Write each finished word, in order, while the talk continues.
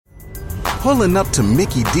Pulling up to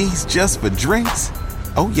Mickey D's just for drinks?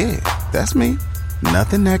 Oh yeah, that's me.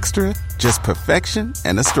 Nothing extra, just perfection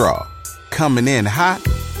and a straw. Coming in hot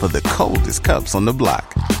for the coldest cups on the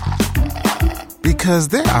block. Because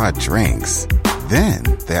there are drinks. Then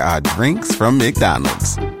there are drinks from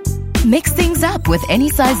McDonald's. Mix things up with any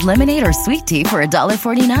size lemonade or sweet tea for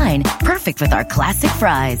 $1.49. Perfect with our classic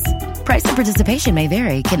fries. Price and participation may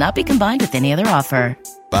vary. Cannot be combined with any other offer.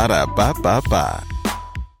 Ba-da-ba-ba-ba.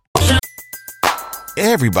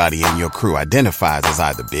 Everybody in your crew identifies as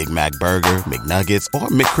either Big Mac Burger, McNuggets, or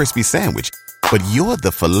McCrispy Sandwich. But you're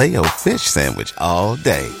the Filet-O-Fish Sandwich all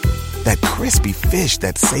day. That crispy fish,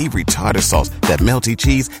 that savory tartar sauce, that melty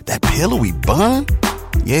cheese, that pillowy bun.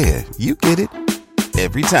 Yeah, you get it.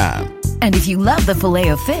 Every time. And if you love the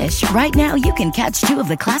Filet-O-Fish, right now you can catch 2 of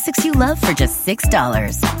the classics you love for just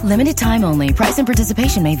 $6. Limited time only. Price and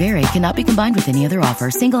participation may vary. Cannot be combined with any other offer.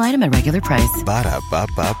 Single item at regular price.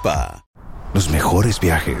 Ba-da-ba-ba-ba. Los mejores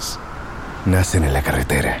viajes nacen en la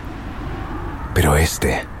carretera. Pero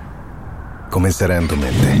este comenzará en tu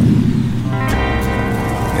mente.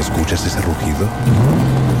 ¿Escuchas ese rugido?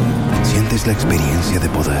 ¿Sientes la experiencia de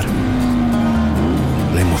poder?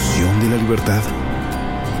 ¿La emoción de la libertad?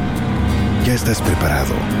 Ya estás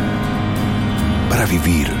preparado para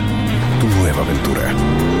vivir tu nueva aventura.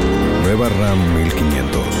 Nueva RAM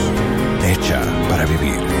 1500. Hecha para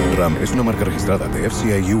vivir. RAM es una marca registrada de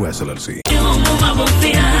FCI US LLC.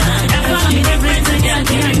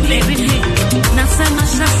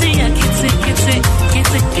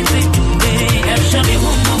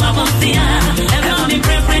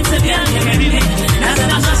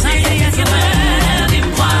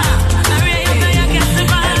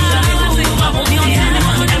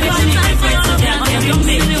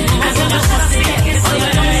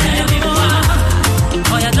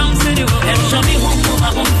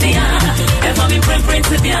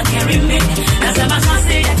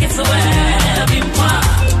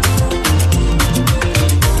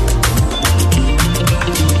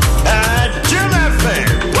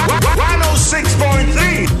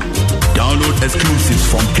 Download exclusives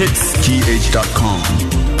from hitsgh.com.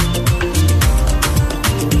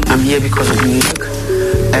 I'm here because of music,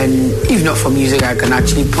 and if not for music, I can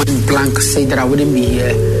actually point blank say that I wouldn't be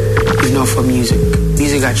here if not for music.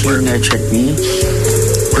 Music actually nurtured me.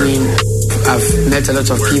 I mean, I've met a lot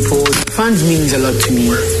of people. Fans means a lot to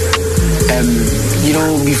me. You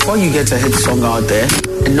know, before you get a hit song out there,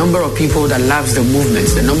 the number of people that loves the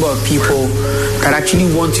movements, the number of people that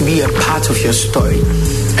actually want to be a part of your story,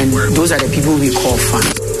 and those are the people we call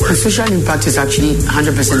fans. The social impact is actually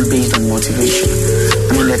 100% based on motivation.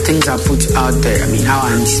 I mean, the things I put out there, I mean, how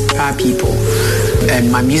I inspire people.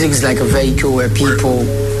 And my music is like a vehicle where people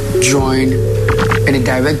join and it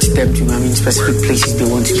directs them to, I mean, specific places they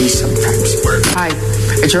want to be sometimes. Hi,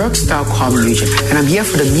 it's a rock star called Nhyinsen, and I'm here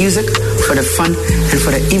for the music, for the fun, and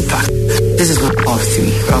for the impact. This is my all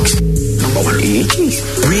 3 rockstar #1 AHGs.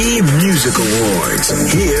 3 Music Awards,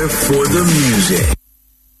 here for the music.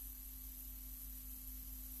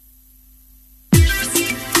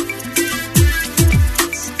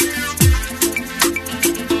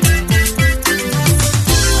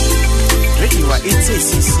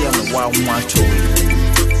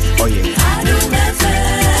 Oh yeah. Adom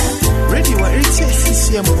FM. Ready what it says this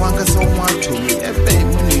year mwanga so want to me ebe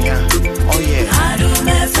munya. Oh yeah. Adom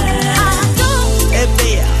FM. Adom. Ebe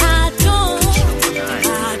ya. Adom.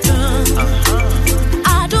 Adom.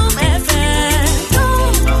 Adom FM.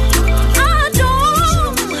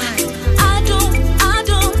 Adom.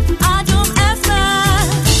 Adom FM.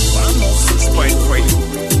 106.3.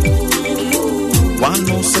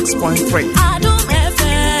 106.3. Adom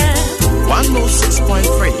FM.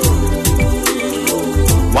 106.3.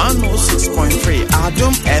 106.3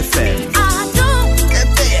 Adom FM. Adom.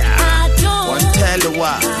 Adom. One tell you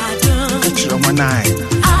what. Adom. Get your money.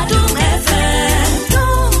 Adom FM.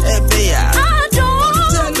 Ebea. Adom. One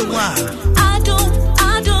tell you what.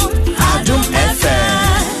 Adom FM.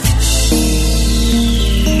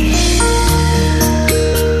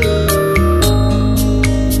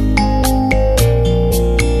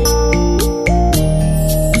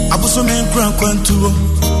 Abusumen kwantuo.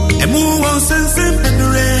 Emu won sense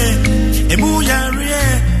bedure. Emu yare.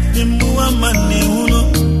 Emu amane uno.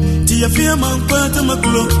 Ti afia man kwanta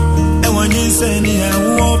maklo. E Nhyinsen ni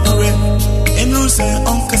awo opre. Enu se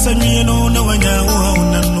onkasa nwie no na wanya wo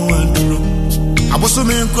na no aduro.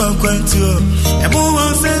 Abusumen kwantuo. Emu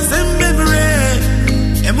won sense bedure.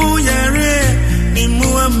 Emu yare. Emu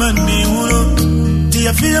amane uno. Ti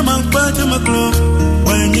afia man kwanta maklo.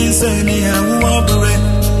 Nhyinsen ni awo opre.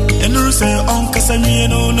 Enu se onkasa nwie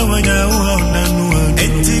no na wanya wo na no.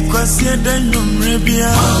 Enti kwase da nwumre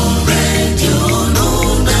bia.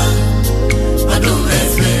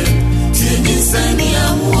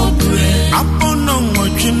 Upon no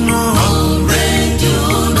what you know. On radio,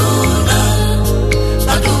 no,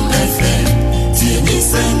 Adom FM.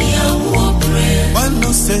 Nhyinsen Awoo bread.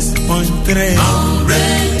 106.3. On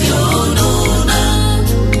radio, no,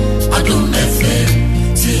 Adom FM.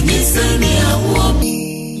 Nhyinsen Awoo.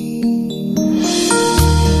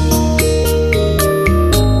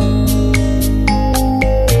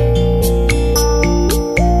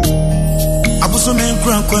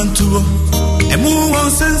 Kwantuo emu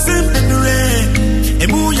won sensen bedure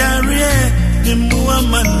emu yare emu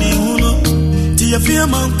amane huno ti afia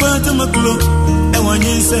man kwata maklo e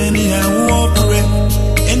Nhyinsen Awoo pre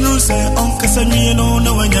enu se onkasa nwie no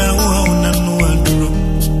na wanya wo na no anduro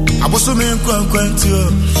aboso men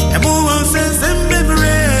kwantuo emu won sensen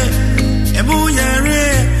bedure emu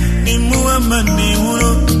yare emu amane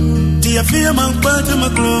huno ti afia man kwata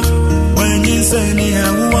maklo Nhyinsen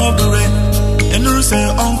Awoo pre enu se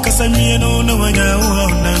onkasa nwie no na wanya wo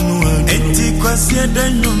na no enti kwase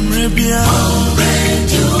danwom rebia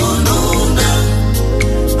radio no na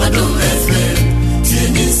Adom FM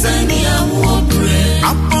Nhyinsen Awoo pre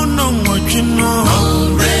apono nwotwino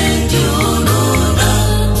radio no na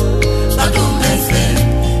Adom FM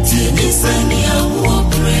Nhyinsen Awoo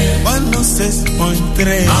pre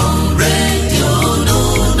 106.3 radio no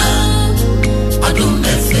na Adom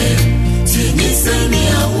FM Nhyinsen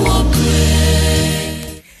Awoo pre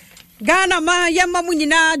Ghana ma yamma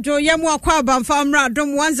munyina jo yamu akwa bamfa mra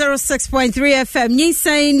Adom 106.3 FM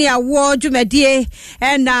Nhyinsen Awoo dwumadie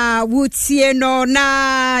na wutie no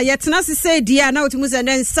na yetena sese dia na otimu se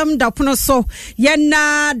den sam dapono so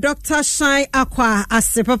yana Dr. Shine akwa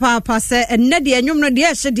ase papa se enne de enwom no de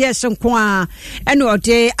ehye nko a ene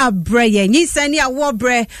ode abreye Nhyinsen Awoo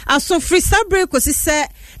bre aso free sabre kosise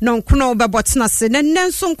no nkono bebotena se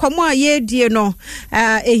nso nkomo a ye die no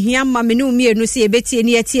ehia ma menu mienu se ebetie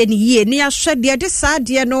ni atie ni ye ni ahwede de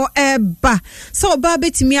saade no eba so ba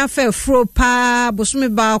betimi afa fro pa bosumi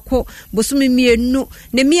ba ko bosumi mienu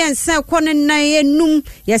ne miensa ko ne nan enum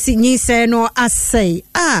yesi Nhyinsen no asai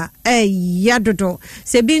yadodo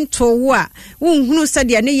se binto wo a wonhunu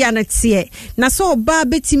saade ne ya na tie na so ba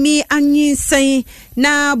betimi Nhyinsen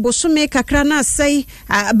na bosumi kakra na asai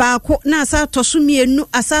ba ko na asa toso mienu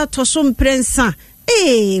asa toso mprensa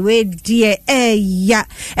we dear ya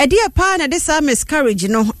e dear pa na this miscarriage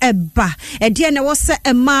no eba e dear na wose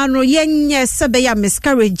ema no yenye sebe ya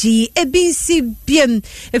miscarriage e bi si biem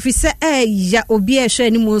if we say ya obi e hwe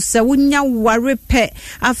ni mu se wonya ware pe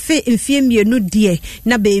afi mfie mienu dear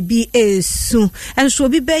na baby esu enso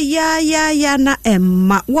obi be ya na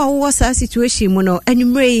emma wo sa situation mu no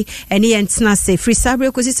anumre ene yentena se free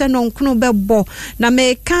sabre ko sise no nkono bebo na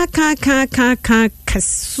me ka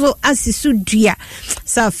so asisu dua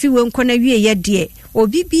sa fiwe nkona wie ye de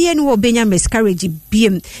obi bie no obenya miscarriage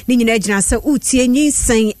biem ni nyina agina se utie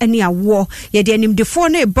Nhyinsen Awoo ye de animdefo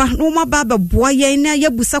na eba no ma baba boa ye na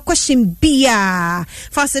yabusa question bia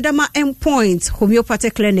fasedama endpoint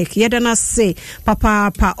homeopathic clinic ye dana se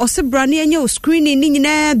papa osebra na enye screening ni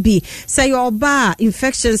nyina bi say oba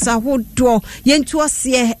infections ahodo ye ntu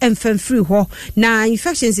ase emfamfiri ho na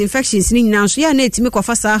infections ni nyina so ya na etimi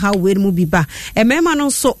kofa sa ha we mu biba emema no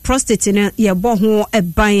so prostate na ye bo ho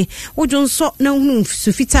eban ojo nso na hu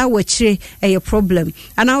sufita wachire a problem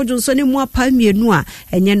ana ojo so ne mu apa mienu a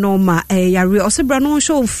enye normal yare osebra no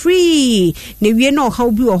show free ne wie na oha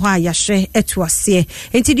obi wo ho a yahwe etu ase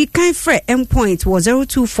enti di kan frɛ endpoint was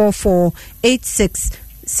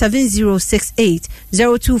 0244867068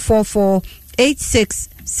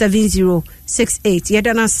 0244867068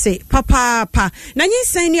 yedana say papa na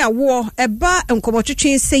Nhyinsen Awoo eba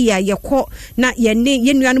nkomotwetwe se ya yekɔ na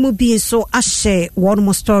yenuanu bi nso ahye one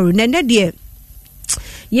more story na ne de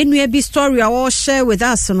yenua bi story a all share with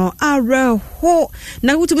us no areho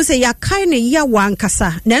na wutumu say ya kai ne ya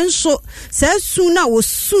wankasa nanso sa su na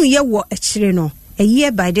osu ye wo akire no a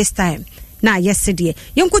year by this time na yesterday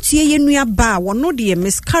yenkotie yenua ba wono de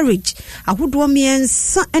miscarriage ahodo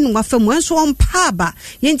miensa enu afam enso onpa ba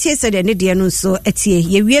yentie se de ne de no so etie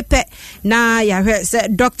ye wiepe na ya hwe se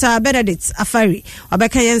Dr. Benedict Afari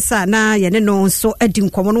obeka yensa na ye ne no so adi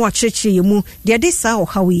nkomo no wakyekye yemu de de sa o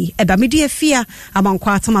hawi eba media fia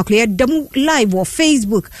amankwa atamakle ye demu live on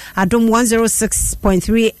Facebook Adom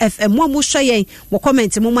 106.3 FM mo mo hye wo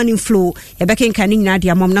comment mo mani flow ye beka nkan nyina de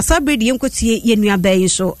amom na sabredi yenkotie yenua ba yin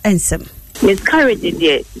so ensem miscarriage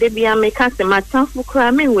there they be a make us my tanfo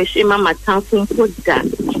kra me we she mama tanfo mpoda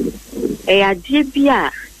ade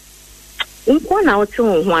bia nko na wote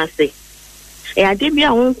wo ho ase ade bia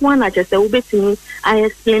nko na chese wo betimi I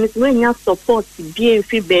explain it when you support be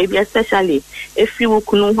fi baby especially if you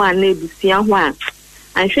kunu ho na ebusia ho a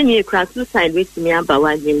anhwe ni kra suicide with me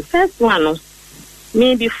abawa gym first one no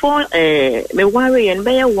me before me worry and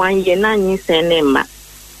be 1 year na Nhyinsen ma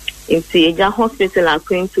into a hospital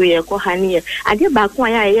according to your kohani. I get back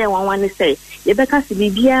 1 year one say you better see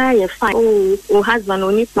bibia you fine. Oh husband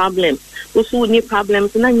only problem. Also need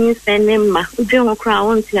problems na Nhyinsen ma. Udwe okra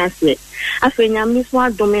won ti ase. Afa nyame so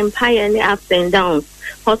Adom empire ni ups and downs.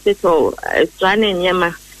 Hospital running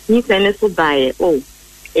yama. Nhyinsen so buy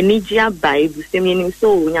enijia buy busemi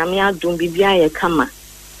so nyame Adom bibia ye kama.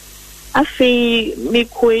 Afi me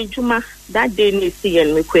koejuma that day ni see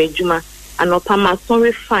and me koejuma anopa ma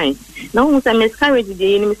sorry fine. Now who say miscarriage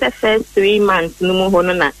dey ni say first 3 months no mo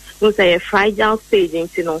hono na who say a fragile stage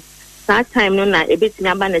into no that time no na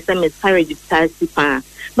ebetimi aba na say miscarriage tasi pa.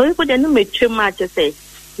 But we dey no me twema say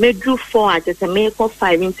me do 4 at say me ko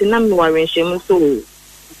 5 into na me worry shemu so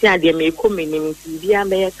see ade me ko me ni bia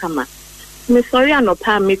be kama. Me sorry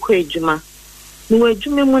anopa me koejuma. No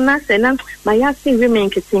adwuma mu na se na ma ya se women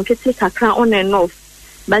kete kakra on and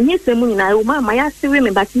off ba nye se mu nyina o ma ya se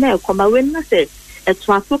women but na ekoma we na se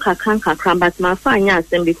etwaso kakra but ma fa anya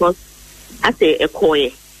asem because I say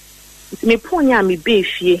ekoye me ponya me be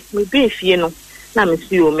fie no na me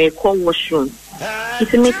si o me call washroom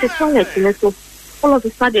it me te toilet ne so all of a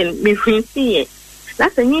sudden me hwinsi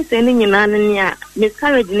that's a Nhyinsen ni nyina na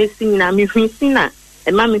miscarriage ne si nyina me hwinsi na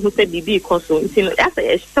e ma me hu se bibi ikoso nti no asa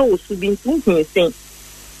e show so bi Nhyinsen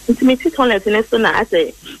nti me sit toilet ne so na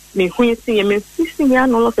asa me hwinsi me fisi ya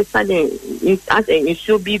no all of a sudden asa e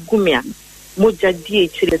show bi gumia moja die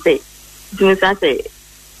chile se nti asa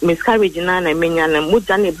miscarriage na menya na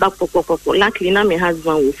moja ne back pop luckily na me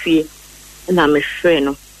husband wo fie na me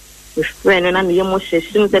friend na me yemo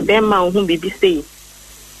hyehyim se be ma hu bibi sei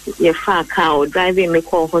ye fa car driving me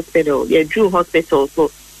call hospital ye drew hospital so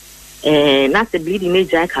na se bleeding na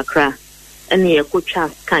jai kakra ene ye ko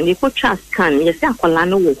scan ye se akwala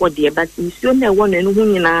no wo hode but issue na wo na no hu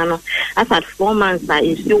nyina no after 4 months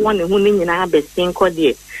issue wo ne hu ni nyina be sin ko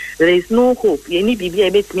de there is no hope ye ni bibia e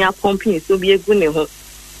betimi a pumping so bi egu ne ho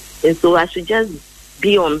and so I should just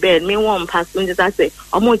be on bed me one person just I say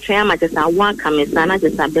omo try ma just one camera na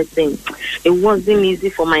just a betting it wasn't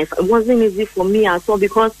easy for me at all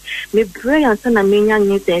because me pray and na menya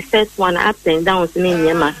Nhyinsen first one ups and downs in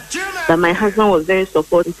nyema but my husband was very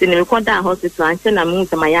supportive in record that hospital and na me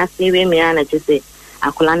to my say we me na just say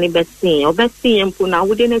akola ni betting obeti empu na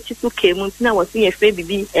wo de na chitu kemu na wo see efe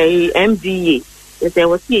bibi MDA yes I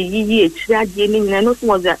was see yi echirade ni na no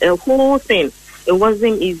was a whole thing. It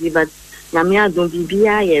wasn't easy, but Namia don't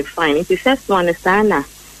be fine. It's the first one is Sana.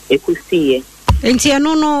 It could see.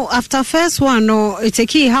 No, after first one, no, it's a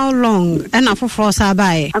key how long and after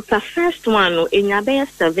after first one, no, in your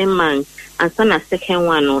 7 months, and son a second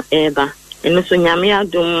one, no, ever. And also Namia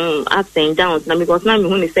don't ups and downs now because now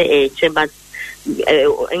me say but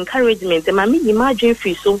encouragement. And mammy imagine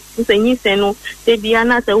free so Nhyinsen no, they be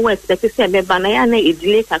another who expect to say beba na ya na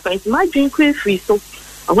delay kakra. Imagine free so.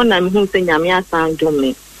 When I'm home saying Yamia sound to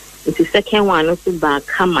me. It's the second one also back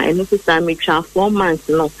come and also say me 4 months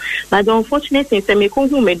no. But the unfortunate thing say me come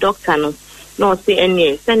home a doctor no say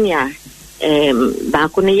any senior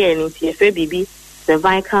back on the year in TFA BB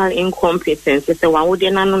cervical incompetence. Say wa wo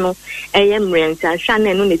de na no am rent and shan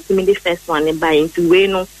no ne timi the first one by into we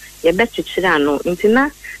no ye bet chira no into na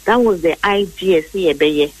that was the IGS ye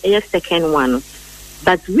be ye second one.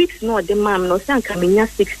 But weeks no the mom no say kaminya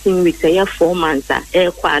 16 weeks 4 months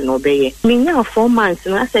kwa no be minya 4 months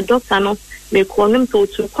no as a doctor no me call him to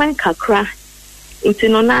kwan kakra into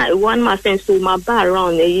no na one month and so my bar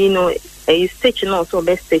around you know a stitch no so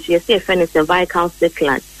best stitch you see a friend is a cervical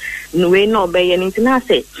circlet no we no be into na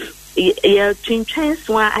say yeah chance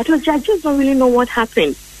one I just don't really know what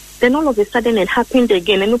happened. Then all of a sudden it happened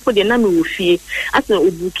again and no put the name with fear. After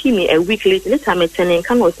Ubuki me a week later me turning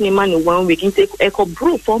can was me money 1 week into echo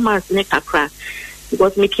bro 4 months next cry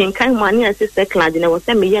because me can kind money as sister clad and I was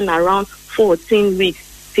me around 14 weeks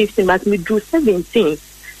 15 but me do 17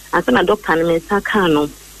 as a doctor and me sakano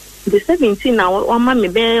the 17 now one man me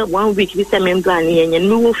be 1 week this me plan and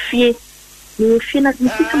no fear na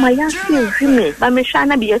sisi my yasi me but me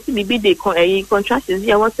shana be yasi bibi de contrast is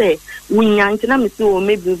here what say we nyantina me so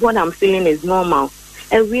maybe what I'm feeling is normal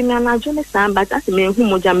every man I just stand but as me hu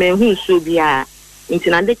moja me hu so bia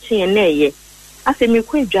intina de chi na ye ase me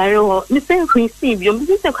kwe dware ho me say hu si bi o me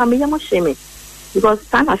say kwa me yamo sheme because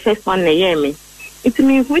sana first one na ye me it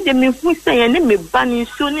me hu de me hu say na me ba ni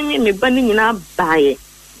so ni me ba ni nyina baaye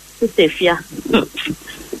se fia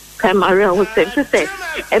Maria was say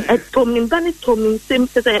told me Banny told me same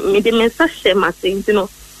me the message share my things you know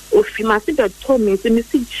if you must have told me me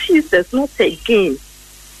see Jesus not again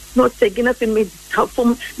up in me for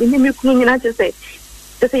me couldn't just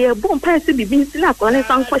say a bomb person be being still up on a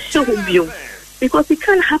song for show you because it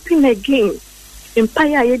can't happen again.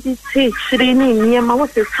 Empire, you did say,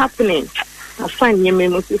 what is happening? I find your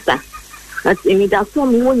memo, sister. That's in that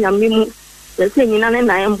form, when your memo, the thing in an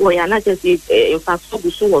I am boy, and I just in fact,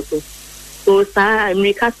 so, sir,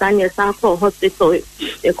 America, Sanya, for hospital,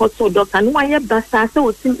 a hospital doctor, and why a basta, so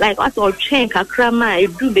it seems like us all change a crama, I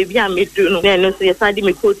do baby, I may do, then no, so yes, I did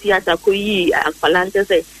me go theatre, Falanta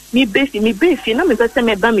say, me baby, no, because I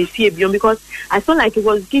made me fear because I felt like it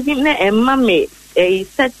was giving a mommy, a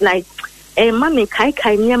set like a mommy, kai,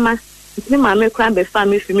 Nyama, it's me, mammy, cry,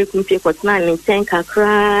 family, for me, could take what's 9 and 10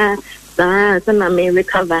 cry. Then I may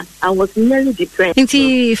recover. I was nearly depressed.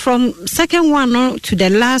 From second one to the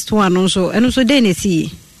last one also, and also then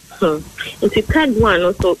see. It's third one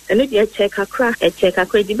also, and if you check a crack,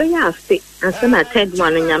 the bay after, and some a third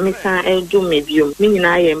one, and Yamisa, and do medium, meaning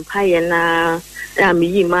I am pie and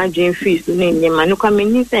me imagine fees to name your man,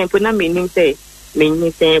 coming in, put a meaning say,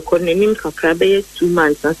 meaning say, couldn't name Cacrabe 2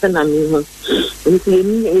 months, and send a me home.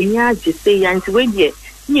 Just say, and to wait yet,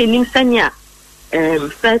 you name Sanya.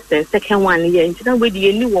 First and second one year, into the way the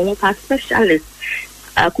only one who specialist.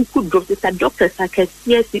 Could drop this a doctor,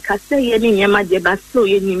 yes, you can say any yama de basso,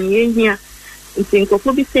 any here. You think of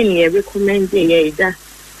what be saying, recommending that.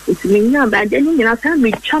 It's me now, but then you know, time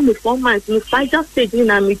we charm with 4 months, and if I just say, you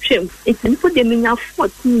know, me trim. It's for them in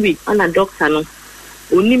 14 weeks on a doctor, no.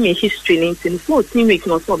 Only me history in 14 weeks,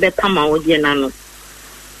 not so better, my dear Nano.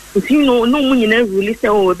 You know, no one really say,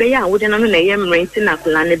 oh, they are wooden on a yam renting up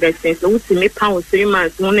land best so to me pounds 3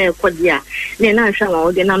 months, 1 year, quadia. Then I shall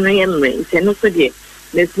all the name yam rents, and also there.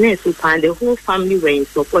 There's no to find the whole family way in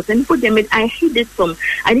support. And for them, I hid it from,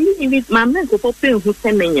 I didn't even my man go for paying who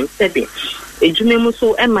sent me and said it. A junior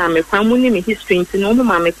so a mammy, family in history, to know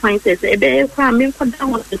mammy finds says, a bear cramming for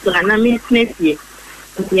down hospital, and I mean, Sniffy.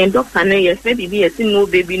 The doctor, yes, maybe a no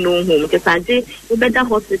baby, no home. Because I did a better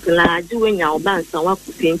hospital, I do in your bands, and what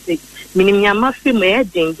could be meaning your muffin may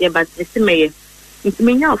danger, but it's me. It's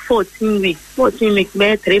me now 14 weeks, 14 weeks,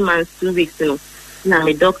 3 months, 2 weeks, you know. Now,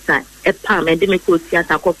 my doctor, a palm, a demico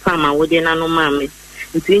theatre, called Palma, with an no mammy.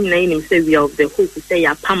 It's in name say we of the hope to say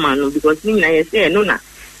a Palma, because me, I say, no,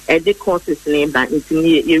 a de courses name, but it's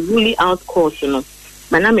me a really out course, you know.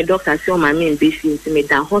 But now, my doctor, show my main business to me,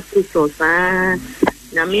 the hospital,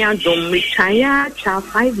 na me Adom retire child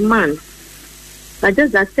 5 months. But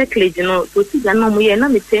just that second, you know, to see that no more, na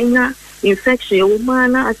me tenya infection,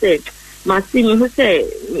 woman, I said, my see me who say,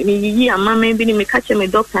 me, mamma, be me catch me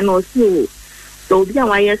doctor, no, so be a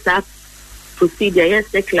wires up procedure, yes,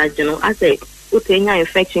 second, you know, I said, Utenya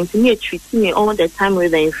infection, to me, treating me all the time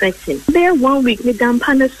with the infection. There 1 week, me damn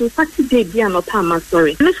panel, so Saturday, be an opama,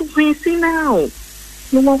 sorry. Look for see now.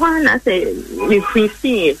 No one, I say, we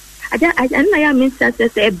see. I mean, says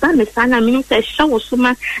a banner, son, I mean, says, show so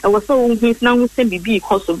much. I was so now say be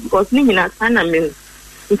because me not son, I mean,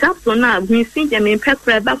 it's up to now. We see them in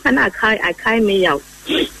pepper, but I can't me out.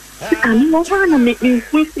 I'm not one to make me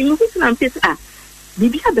sing with an piece.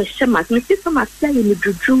 Bibi have a shamas, Mr. Thomas say in the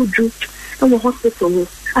Drew, and hospital.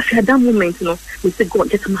 After that moment, you know, Mr. God,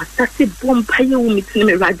 get my sassy bomb pie with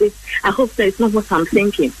me ready. I hope that it's not what I'm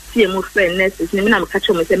thinking. See, I'm friend, nurses, and I'm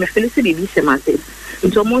catching myself, Felicity, Shamas.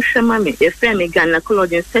 Into more shamami, a friend, a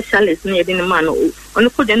gynecological specialist near the man, on the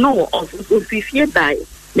put the no of be feared by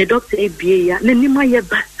the doctor, a beer, and then my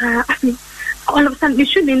bassa. All of a sudden, you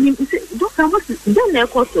shouldn't doctor, what's done there,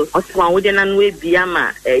 Cosso, or one with an unway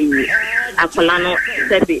Biama, a Apolano,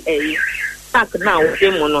 Sebi, a sack now,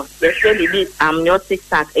 Demono, yes, really this amniotic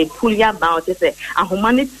sack, a pulia bout, a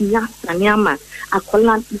humanity, and Yama, a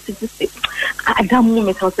colon, at that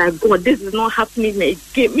moment, I was like, God, this is not happening. They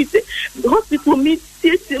gave me the hospital, me,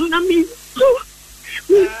 me, so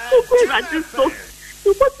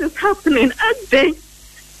what is happening? I beg,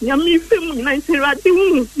 Yami, family, I say,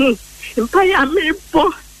 Empire, me,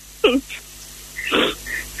 poor.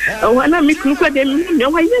 Oh, when I make look at them,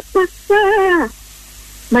 no, I yet,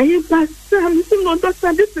 my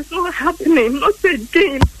doctor, this is not happening, not a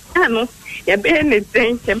day. I know,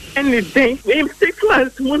 anything, we 6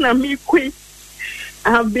 months, when I make quick.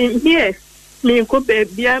 I've been here. Me go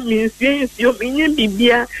baby, me say you mean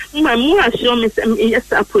bibia. My mother show me some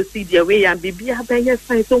yes a procedure where ya bibia be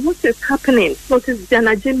yes. So what is happening? What is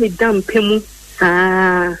Jana Jimmy dam pemu?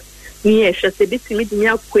 Me she say bit me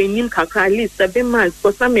dia kwenim kakra at least 7 months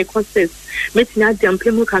for some courses. Me tia dam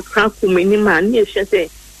pemu kakra ku me ni man. Me she say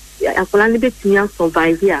akola ne betimi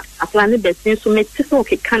survive here. Akola ne betin so me tse so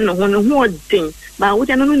keka no ho no ho odin. Ba wo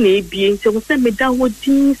jana no na ebie nti wo se me da wo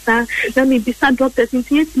din sa na me bisa doctors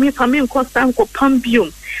nti me fa me nko sa nko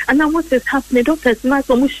pambium. And now what is happening? Doctors na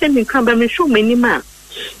so mo shame me kan ba me show me ni ma.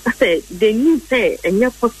 I said they knew say and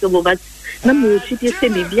yet possible, but na me chiti say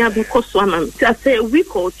bibia because so am. I say a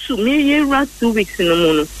week or two, me around 2 weeks in the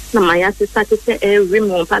morning. Na my sister say every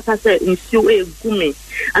month, Papa say nsuo egume.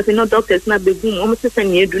 I say no doctors na be gum. Almost say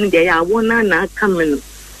near doing there. I wanna na coming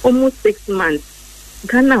almost 6 months.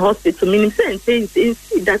 Ghana hospital meaning say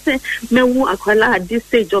that say me wo akwala at this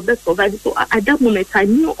stage of the survival. So at that moment I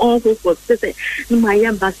knew all hope was say my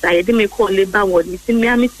ambassador I didn't call labor ward. Me see me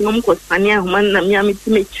am mom ko Spania man na me am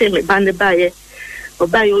me che me band by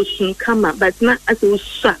oba yo sun kama but na as we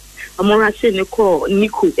sha amora che ne call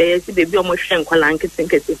Niku see baby omo hwe nkwala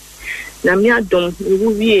nkete na me Adom wo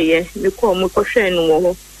wie ye me call mo ko hwe no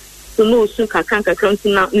wo so no sun kakanka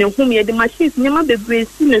kranti na ne hum ye the machines nyama bebre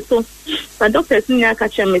si ne so but doctors nya ka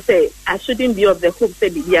che me say I shouldn't be of the hope say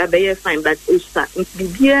be be fine but usta be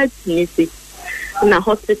be ni say na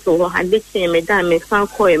hospital ha de che me da me fan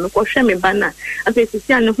call me ko hwe me bana afesi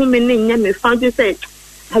si an hum ne nya me fan do say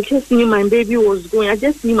I just knew my baby was going. I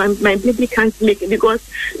just knew my baby can't make it because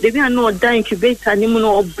they are not dying incubator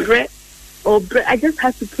anymore or bread. I just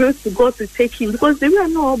had to pray to God to take him because they are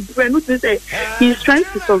not bread. Not to say he's trying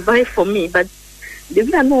to survive for me, but they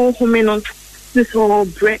are not home on this all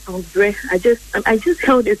bread. I just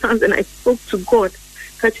held his hands and I spoke to God.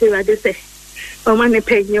 Catch I just say, "Mama, ne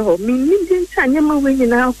pay me home. Me didn't tell you my way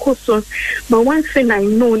in our course. But one thing I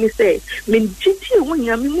know is say, me GT when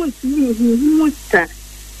you want me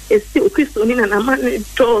it's still Christian and a man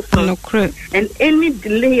doors and any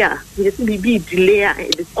delay, yes, be delay.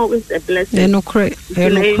 It is always a blessing. No credit.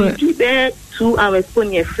 Be there 2 hours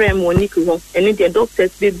on your frame when you go and the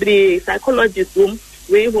doctors be psychologist room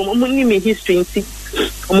where only me history in sick.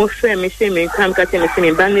 Almost frame me come catch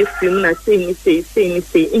me banner film and say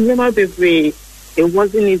in your baby. It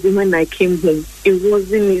wasn't easy when I came home. It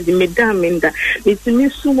wasn't easy, Madam. And it's me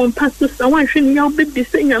someone pastor someone shouldn't your baby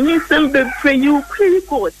saying, I mean, some pray you pray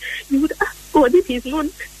God. You would ask God if he's not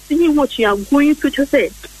seeing what you are going to just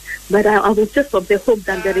say. But I was just of the hope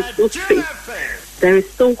that there is still faith. There is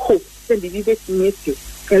still hope. Then the meet you.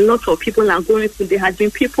 A lot of people are going through. There have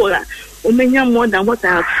been people that many more than what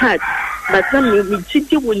I have had. But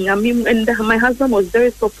and my husband was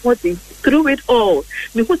very supportive through it all.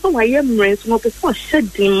 Because I am raised more before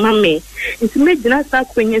shedding mommy. It's made the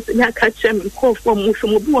last when you catch them and call for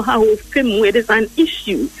how it is an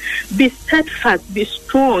issue. Be steadfast, be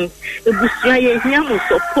strong.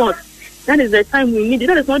 Support. That is the time we need it.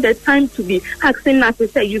 That is not the time to be asking us to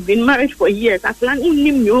say you've been married for years. I plan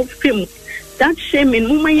only your film. That shame in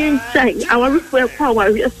Mumma inside our refer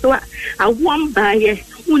power. So I want by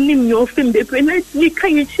only your film. The penalty you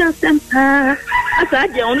can't just as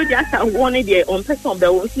I only just wanted the on person.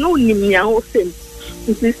 There was no Nimia film.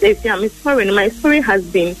 This is I'm sorry. My story has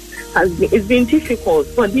been it's been difficult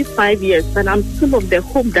for these 5 years, but I'm full of the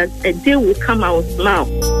hope that a day will come out now.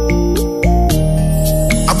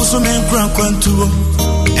 Abusumen Kwantu,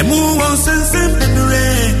 Emu won sense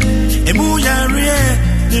pepere, Emu yare.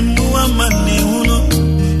 Muamani uno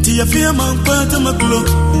tia fia man kwata maklo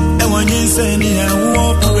e wanyinse ni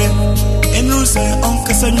awo pore enu se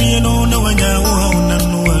onkasa nwie no na wanya wo na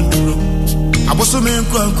no anduro aboso me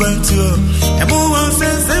kwantu e mu won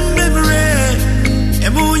sense mbebere e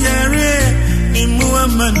mu yare ni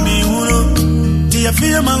muamani uno tia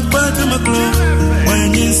fia man kwata maklo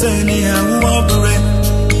wanyinse ni awo pore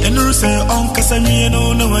enu se onkasa nwie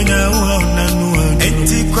no na wanya wo na no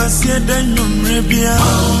enti kwasie danyo mrebia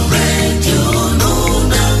radio no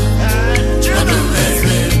na Adom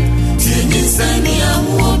FM Nhyinsen ya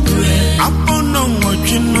wobre apono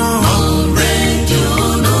mochino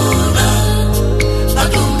radio no na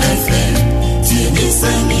Adom FM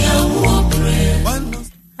Nhyinsen ya wobre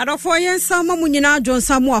adofo yensa mamu nyina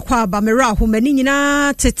adwonsa mu akwa aba mera ahomani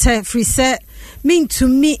nyina tete frise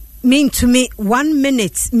mintumi 1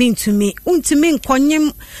 minute mintumi untimi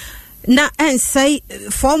nkonyem na say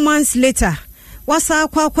 4 months later wasa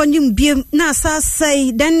kwa nyim biem na sa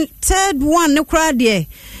say then third one ne kra de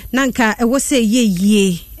nanka e wo say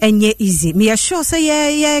ye enye easy me sure say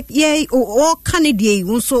ye o Canada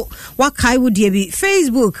nso wakai wo de bi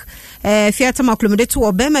Facebook fiata maklumde to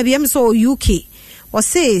obema biem so UK o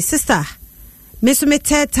say sister me so me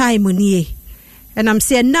third time nie and I'm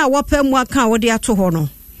saying now wapem wa kan wo de ato ho no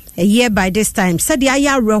a year by this time said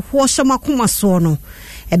ya reho hyemakoma so no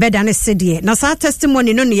ebeda ne sedie na sa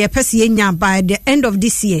testimony no ne yepese yenya by the end of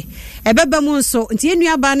this year ebeba mu nso nti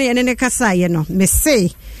enua ba na ye ne kasa ye no me say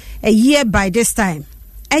a year by this time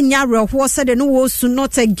enya reho said no wo su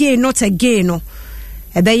not again no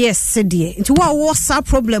ebe yes sedie nti wo sa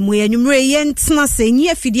problem we anwumre ye ntena se nyi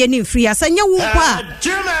afidie ne mfiri asa nya wo pa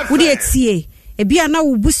wo de etie ebia na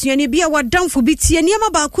wo busua ne bia wadamfo bi tie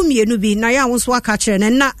niam ba ko mienu bi na ya wo so aka kire ne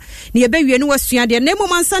na ne be wie no wasua de na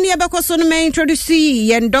momansa ne be ko so no me introduce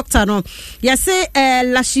yen doctor no yase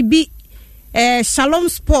lashibi Shalom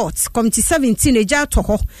Sports Committee 17 eja to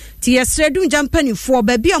ho ti yesredu jampani fo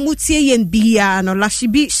ba bia mutie yen bia no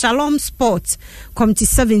lashibi Shalom Sports Committee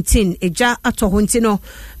 17 eja ato ho ntino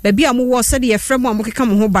ba bia mu wo se de yefrem a mokeka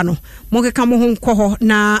mo ho ba no mokeka mo ho nkɔ ho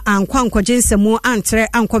na ankwa nkɔgye nsɛmu antre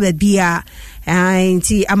ankɔ ba bia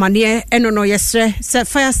nti amane eno no yesre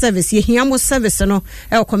fire service yehia mo service no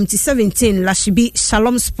Committee 17 lashibi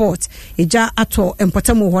Shalom Sport eja ato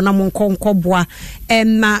empotamo ho na mo nkɔ boa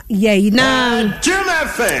emma ye na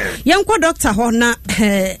yanko doctor ho na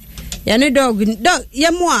yane dog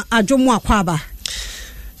yemo adwomo akwaba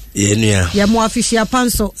yenua yemo official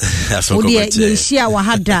panso odi ye shia wa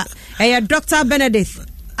hada Dr. Benedict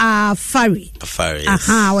Afari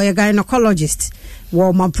aha we gynecologist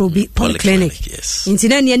wo ma probi polyclinic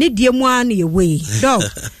intina ne die mu an ye we dog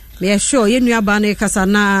me sure ye nua ba na kasa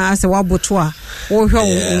na ase waboto a wo hwe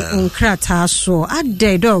onkrata so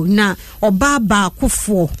ade dog na oba ba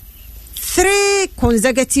kofo 3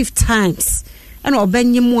 consecutive times and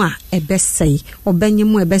obenyimu a ebesei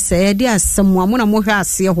obenyimu ebesei de asemu amu na mo hwe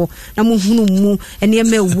ase ho na mo hunu mu ene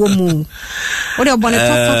ema ewo mu wo de obone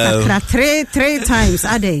to kakra 3 times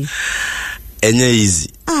ade enye easy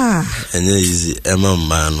ema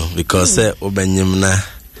mano because obenyim na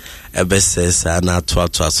ebesei sa na ato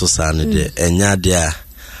aso sa ne de enya de a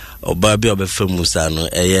oba bi obefemu sa no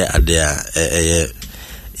eye ade a eye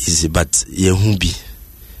easy but ye hu bi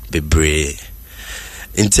bebre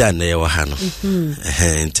intiana ye wa ha no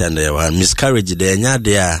intiana ye wa miscarriage de enya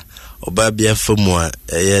de a oba bia famu a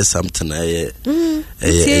eye something eye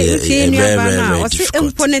very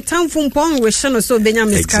difficult we so benya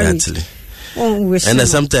miscarriage exactly and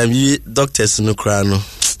sometimes you doctors no cry no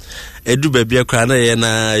edu babia cry na ye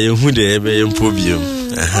na ye hu de be mpobium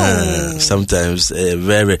sometimes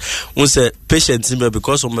very once patient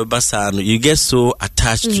because of my basa no you get so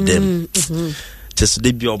attached to them just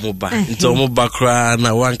they be omoba into omoba kra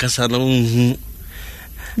na wankasa na hu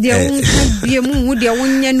dia mu dia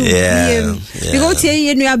wonya no biem because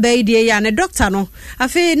ye nua bai dia ya na doctor no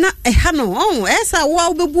afi na ha no esa wa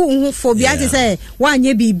obebu hu fo bia te say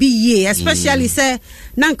wanye bibi ye especially say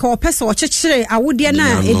na nka opese o chechire awode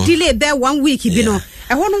na e delay be 1 week bi no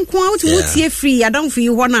e ho no nko a wotie free adam fi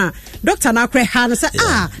ho na doctor na kre ha no say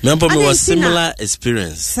me was similar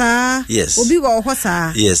experience yes obi wo ho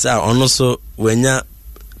sa yes ono so wenya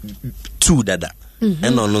 2 dada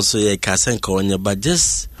and also ye kasen ka onye but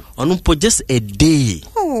just a day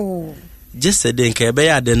just a day nke be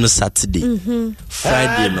ya de no Saturday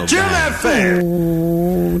Friday no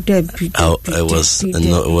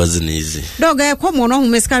it wasn't easy dog come on no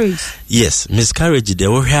miscarriage yes miscarriage they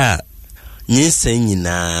were here Nhyinsen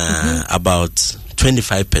nyina about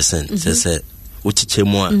 25% say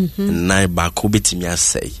uchichemu na ba ko betimi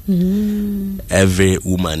asai every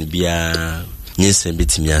woman bia Nhyinsen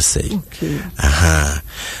betimi asai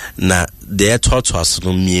na they taught us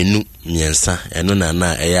no mienu miensa eno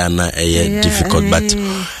na eya difficult but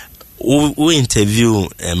we interview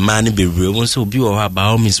a man bebre won so obi o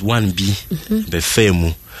about miss 1 be be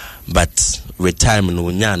fame but with time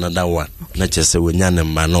no nya another one na just say we nya na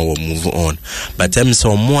man no move on but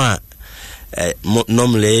so more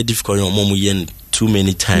normally difficult mo yen too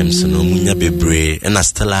many times no munya bebre and I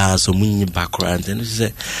still have so munya background and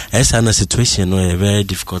say esa na situation no very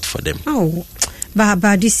difficult for them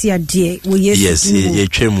Baba this year dear we yes ye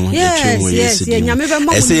twemu yes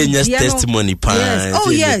I say yes testimony pan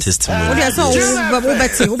testimony what is so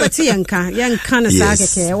obeti yanka na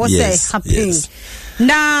sakeke what say happening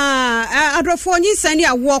na adrofo Nhyinsen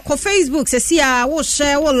ya walk on Facebook say ya wo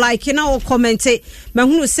share wo like na wo comment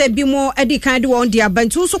mahunu say bi mo edikan de won dia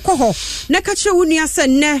bantu so kɔ hɔ na ka kire wuni ase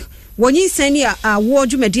ne Nhyinsen ya wo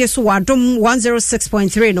dwumade so Adom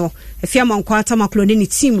 106.3 no efiama nkwata makloni ni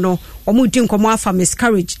team no omu di nkomo afa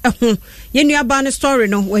miscarriage yenua ba ne story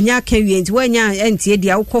no wanya ka wie nti wanya entie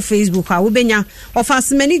dia wo Facebook a wo benya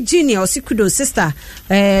ofas many junior osikudo sister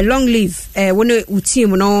long live wona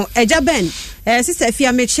team no eja ben sister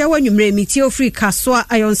efiama chia wanwumre mitio free kasoa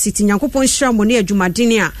iron city nyankopon hira mo ne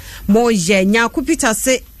adwumadene a mo ye nyakopita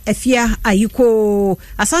se Efia Ayuko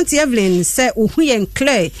Asante Evelyn say Uhuyen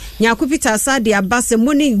Clay Nyaku Peter Sadi Abase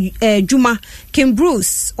Muni Juma Kim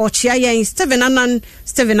Bruce or Chiayen Steven Anan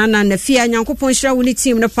Efia Nyanko Ponshra Wuni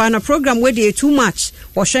team na pa na program where they too much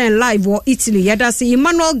or sharing live or Italy Yadasi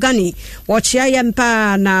Emmanuel Gani or Chiayen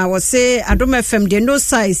pa na was say Adom FM de no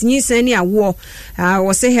size Nhyinsen ni Awoo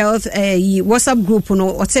was say health WhatsApp group no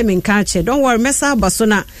or temen catch don't worry messa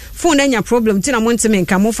basona phone enya problem tina monte men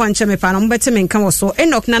ka mo fan cheme pa na mbete men ka so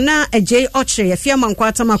Enoch Nana Ej Ochre Efia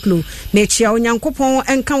Mankwata Maklo na chia Onyankopon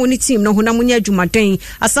enka woni team no hona munya adwumaden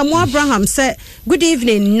Asamu Abraham say good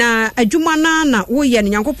evening na adwuma na wo ye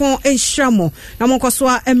Nyankopon enhira mo na monkoso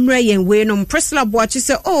a emre yen we no Priscilla Boachi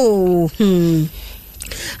say oh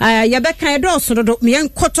yabeka edoso do me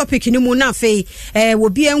enko topic ni mu na fe wo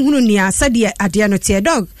bi enhunu ni asade ade no tie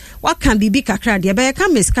dog what can be kakra de be ka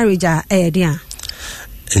miscarriage de a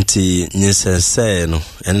Nti Nhyinsen say no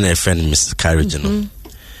and a friend miscarriage no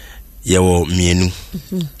yewo mienu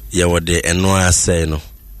yewo de eno asay no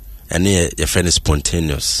and your friend is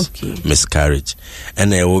spontaneous miscarriage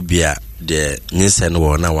and yewo bia de Nhyinsen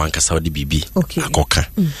wo na wan kasa de bibi akoka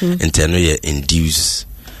nti no ye induce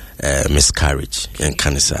miscarriage and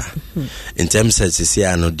cancer in terms of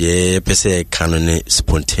say no de pese canon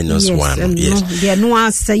spontaneous one yes there no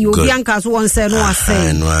asay you bianca so one say no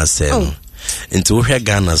asay no asay no into we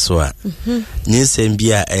Ghana so Nhyinsen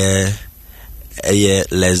bia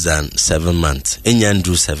less than 7 months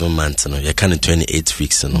enyandu 7 months no you can 28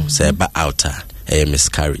 weeks no say ba outer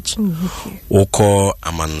miscarriage oko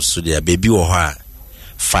amanu so there baby wo ho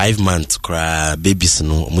 5 months kra babies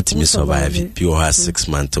no mutimi survive bi wo 6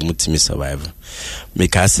 months mutimi survive me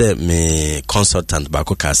ka say me consultant ba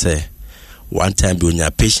ko ka say one time bi onya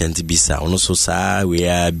patient bi sa ono so sa we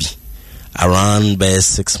abi around by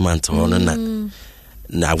 6 months ono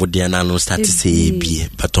na wodi na no start say bi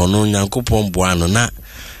but ono Nyankopon boa no na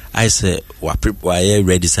I say wa prepare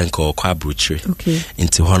ready sanko kwa brochre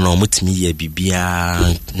into hono mutimi ye bibia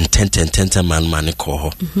 10 man ko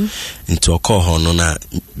ho into ko ho no na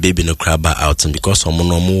baby no craba out because omo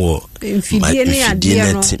no mo infidie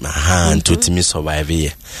na into timi survive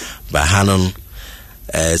ye but hanon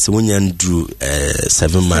so when you do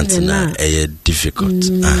 7 months na difficult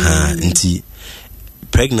nti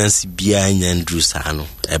pregnancy bia nyandu sano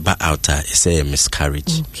eba outer say a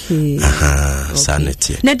miscarriage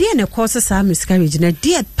sanity na dia ne cause sa miscarriage na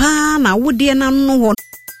dia pa na wo dia na no.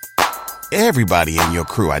 Everybody in your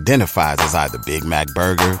crew identifies as either Big Mac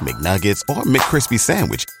Burger, McNuggets, or McCrispy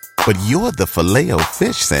Sandwich, but you're the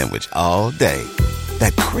Filet-O-Fish Sandwich all day.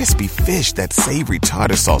 That crispy fish, that savory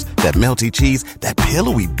tartar sauce, that melty cheese, that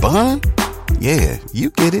pillowy bun. Yeah, you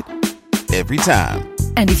get it. Every time.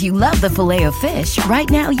 And if you love the Filet-O-Fish, right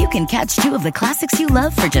now you can catch 2 of the classics you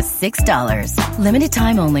love for just $6. Limited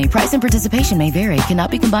time only. Price and participation may vary. Cannot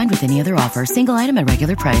be combined with any other offer. Single item at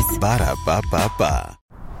regular price. Ba-da-ba-ba-ba.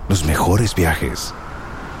 Los mejores viajes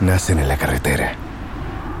nacen en la carretera.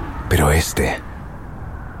 Pero este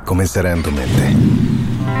comenzará en tu mente.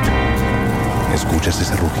 ¿Escuchas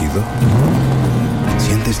ese rugido?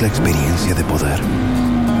 ¿Sientes la experiencia de poder?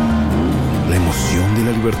 ¿La emoción de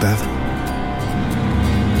la libertad?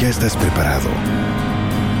 Ya estás preparado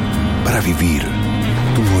para vivir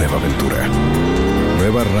tu nueva aventura.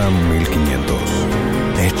 Nueva RAM 1500.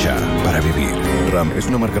 Hecha para vivir. RAM es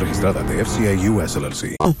una marca registrada de FCI US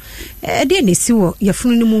LLC. De ni siwo ya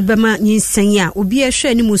funu ni mu bema Nhyinsen ya obi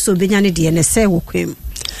ehwe ni mu so benya ne de ne se wo kwem.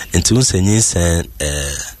 Nti unse Nhyinsen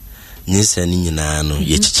ni nyina no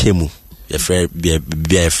ye chichemu ye frɛ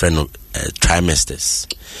bia frɛ no trimesters.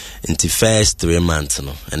 Into first 3 months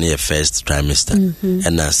no and your first trimester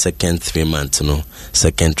and a second 3 months no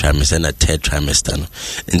second trimester and a third trimester no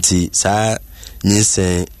into sa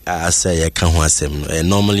Nhyinsen say you can ho asem no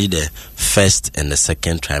normally the first and the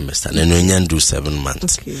second trimester and no nyan do 7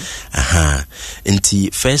 months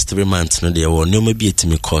into first 3 months no there will no maybe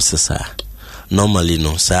etimi causes normally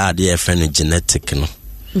no sa dey friend genetic no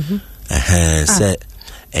say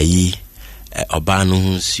ayi oba no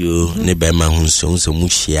hunsuo ne be ma hunsuo so mu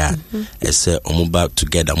hia ese omoba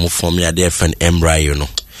together mo form ya their friend embryo no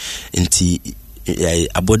nti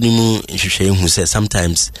abodimu hwehwe hu say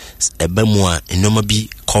sometimes eba mu a enoma bi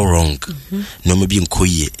go wrong enoma bi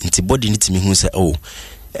nkoye nti body ni timi hu say oh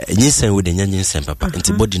Nhyinsen we de Nhyinsen papa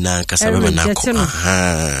nti body na kasa be na ko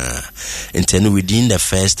nti no within the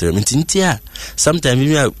first term nti sometimes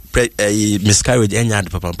we miscarriage enya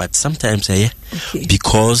papa but sometimes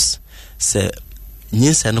because say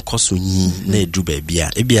Nhyinsen no koso nyi na edu baby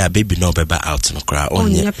a baby no beba out no kra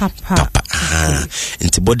onye papa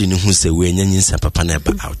Nti body no hu say we nyanyin papa na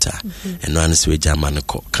eba outa eno an se we jama no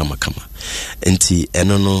kama nti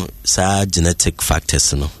eno no sa genetic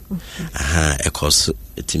factors no ekos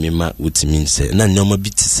etimima utimi say na nyoma bi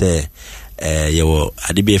ti say yewo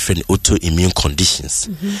ade be friend autoimmune conditions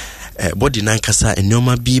body nan kasa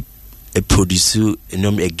nyoma bi produce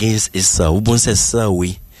nyoma against itself ubon say cell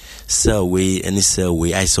we any cell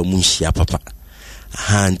we I so munhia papa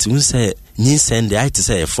nti un say Nhyinsen the I to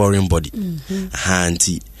say a foreign body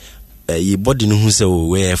nti ye body no hu say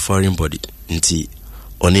we a foreign body nti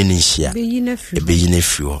oni ni hia be yine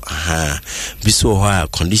free biso ho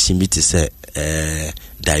condition bi to say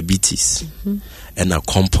diabetes and a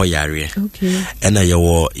compo yare and a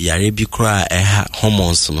yawo yare bi kra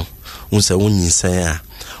hormones no un say Nhyinsen a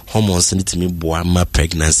hormones need to me boa ma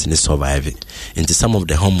pregnancy ni survive into some of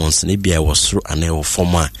the hormones ni bia was through and e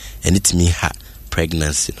form and it me ha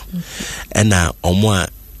pregnancy no and omo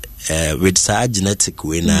with sa genetic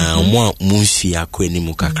way na omo munfi akoni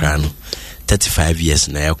mu kakra no 35 years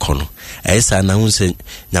na ekono e sa na unse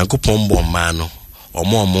nyankopon bomma no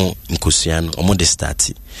omo nkosua no omo de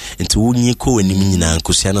start into wunyi ko anim nyina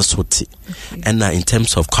nkosua no sote and in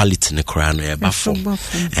terms of quality ne kra no e ba fo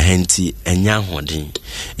enti enya hoden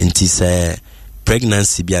enti say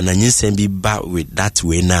pregnancy bia na Nhyinsen bi ba with that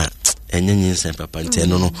way na Nhyinsen papa enti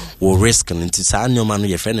no wo risk enti sa nyoma no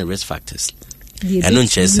ye friend risk factors eno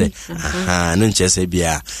nchese no nchese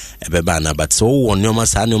bia ebeba na but so wo nyoma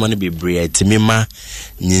sa nyoma no bebre timi ma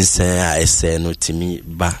Nhyinsen a ese no timi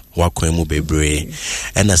ba wakwan mu bebre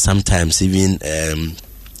and sometimes even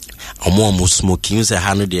omo smoking say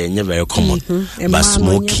ha no de enye very common but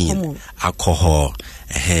smoking alcohol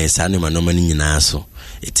sa nyoma no mani nyina so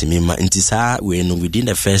etimi ma nti sa we no within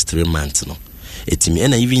the first 3 months no etimi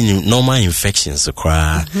and even normal infections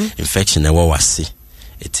cry infection na wawase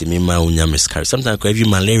etimi ma unya miscarriage sometimes ko even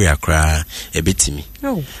malaria cry ebetimi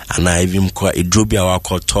and I even ko edrobia wa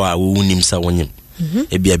ko to a wo unim sa wonyim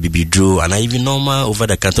ebia bibidro and I even normal over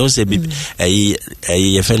the counter say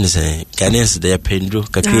ye friends canens there pendro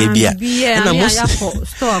kakre bia and most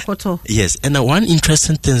store akoto yes and one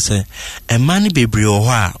interesting thing say a man bebre o ho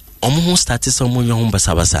a omo started some young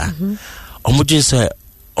basabasa omo jin say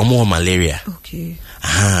omo malaria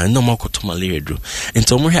no more to malaria do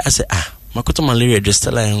into omo here I say makoto malaria just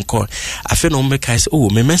tell I call I feel no make I say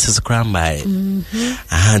me menses cram by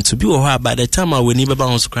to be or by the time I will never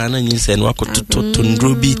bounce cran and Nhyinsen wakoto to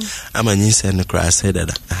ndrobi ama Nhyinsen cry said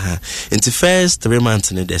that into first 3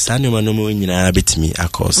 months in the sun no more nyina betimi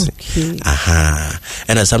akose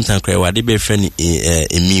and sometimes cry what be friend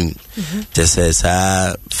immune just says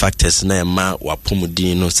factors na ma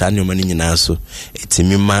wapomudin no sanyo mani nyina so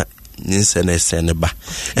etimi ma Nhyinsen ba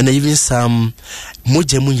and even some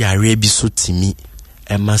mojemu yare bi so timi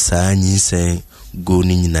ema sa Nhyinsen go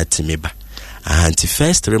ni nyina timi ba anti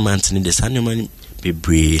first 3 months in the sanyo mani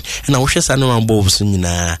bebre and I wish sanyo man bo so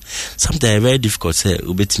nyina sometimes very difficult say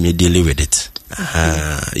ubetimi deal with it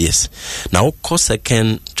yes now course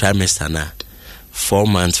second trimester na 4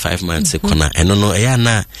 months 5 months ekona eno no eya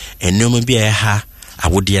na enoma bi ha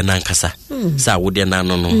awode na nkasa sa awode na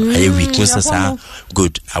no aye week nsa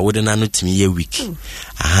good awode na no timi ye week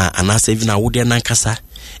and as even awode na nkasa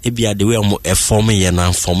ebia the way e form ye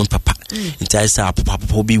na form papa ntai sa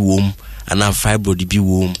papa bi wom ana fibroid bi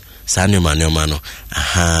wom sa nyoma no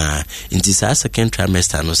nti sa second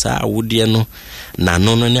trimester no sa awode no na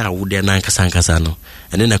no ne awode na nkasa no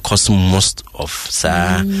and then cause most of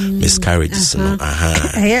miscarriages no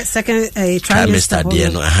second trimester there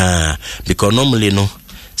no because normally no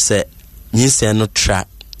say Nhyinsen no tra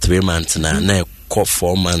 3 months na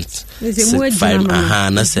 4 months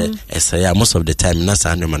 5 na say most of the time na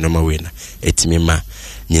sa no we na etimi ma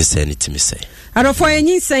Nhyinsen etimi say arofo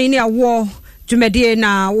Nhyinsen ni awo dwumedie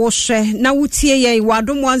na wo hwe na wotie ye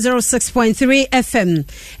Adom 106.3 FM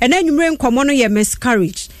ena nwumre nkomo no ye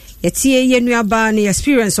miscarriage yetie ye nuaba na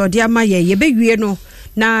experience odi ama ye bewie no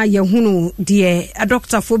na yehunu de a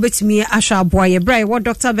doctor for betimi ahwa aboa ye brai what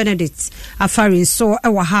Dr. Benedict Afari so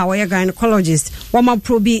ewa ha wo ye gynecologist wo ma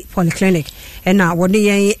probi polyclinic ena wo ne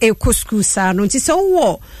ye school sa no nti so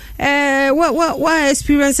wo wa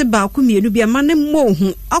experience ba ku mienu bia ma ne mo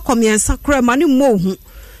hu akomiensa kra ma ne mo hu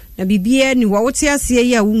na bibia ni wo wote ase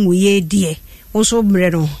ye a wo mu ye die wo so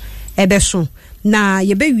mre no ebeso na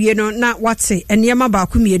yebewie no na wate enema ba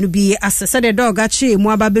ku mienu bi asese de dog achi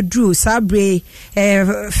mu ababedru sabre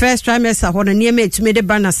first trimester ho no niema etumi de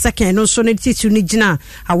ba na second no so ne titu ni gina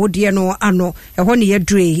awode no ano ho ne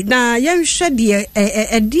yedre na yenhwe de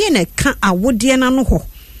de na ka awode na no ho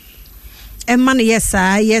man yes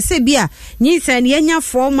bia Nhyinsen yenya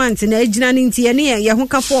 4 months na agina nti ye ne ye ho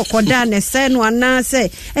kafo koda na se no ana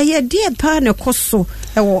se ye de pa na koso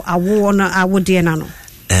e wo awo na awode na no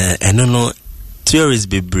eno no theories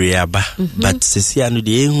be briaba but sesi anu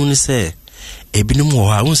de ehunu se ebinum wo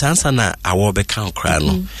ha unsansa na awo be kan kra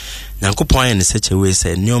no Nyankopon ya ne such a way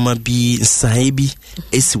say nyoma bi nsan bi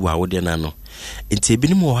esi wa awode na no nti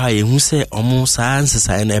ebinum wo ha ye hu se omo saa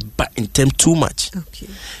nsesa na ba in term too much okay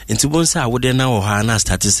nti bon sa awode na wo ha na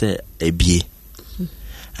start se ebie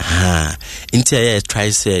nti ya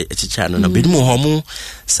try say echicha no na ebinum wo mo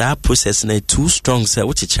saa process na too strong say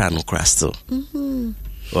wo chicha no kra still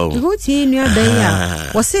Go to you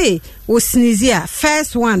there. Was say, was sneezia.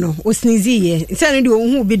 First one, was sneezy. Instead of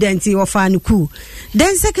who be dancing or fan cool.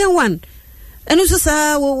 Then second one. And also,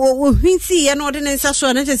 sir, we see an ordinance as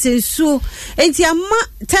well. So, and Tiama,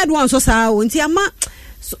 third one, so sa, and Tiama,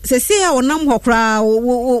 say, our number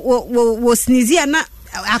was sneezy and not.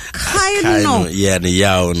 A kind no yeah the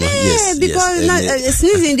yaw no yes because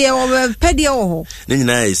sneezing there over pedio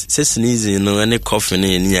nice say sneezing no any coughing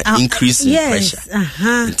in increase in pressure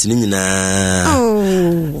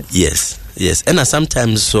yes and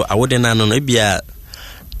sometimes so I wouldn't know be a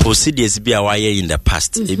procedures be a wire in the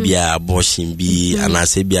past be a abortion be and I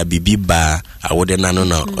say be a bibi ba I wouldn't know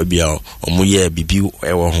no be a omuye bibi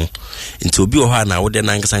ewo ho into obi o ha na wouldn't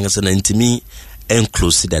ansanga na intimi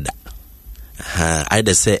enclose that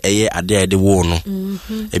either say ade de wo no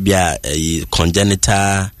e bia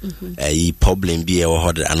congenital problem bi e wo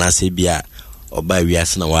hod anase bia oba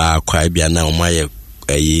wiase na wa kwa bia na o maye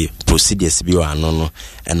procedures bi wa no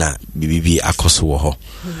na bibi akoso wo ho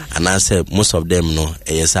anase most of them no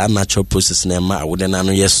yes a natural process na ma awode na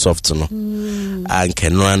no yes soft no anke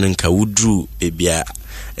no anu nka wudru e bia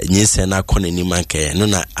Nhyinsen na kona ni manke no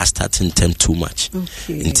na starting time too much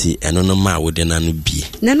nti eno no ma wode na no bi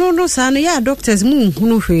na no sa no ya doctors mu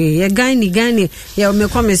hunu hwe ya gani ya me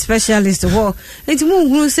come specialist ho nti mu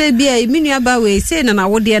hunu se bia minu aba we se na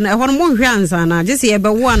wode na ho mo hwe ansa na just ye be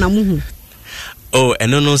wo na mu hu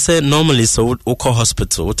eno no say normally so we call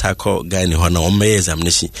hospital we tackle gani ho na o me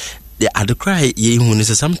examination the adcry ye hunu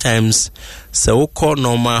say sometimes so we call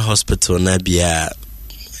normal hospital na bia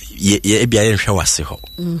ye bia yen hwa wase ho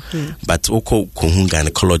but oko kohun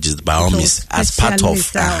gynecologist by all means as part of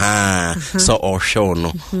so or show no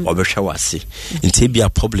or hwa wase nti bia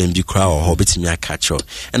problem bi kra or betimi akacho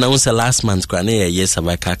and I was last month kra na ye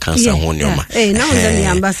cervical cancer ho nyoma now the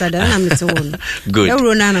ambassador na mete won good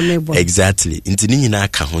euro na na mebo exactly nti ni nyina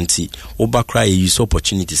aka ho nti oba kra ye use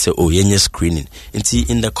opportunity say yenye screening nti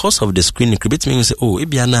in the course of the screening betimi say e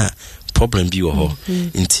bia na problem bi wo ho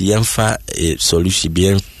nti yemfa solution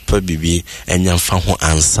bi bibi enyamfa ho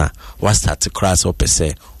ansa wa start class or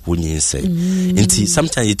pese Nhyinsen nti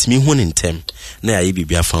sometimes it me hu in term na ya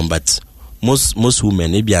bibi afan but most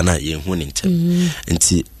women e bia na ye hu in term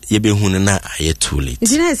nti ye be hu na aye too late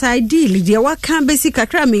it is ideal dia wa kan basic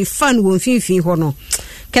kakra me fan wo finfin ho no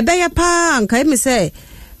kebe ya pa anka me say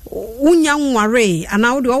unya nware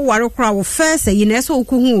ana wo de ware kra wo first yi na so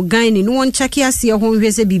ku hu gan ni won check ase ho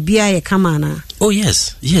hwe se bibia ye kama na oh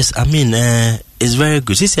yes I mean it's very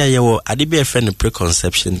good. This year, I be a friend of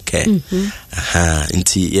preconception care.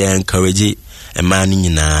 Inti ye encourage a man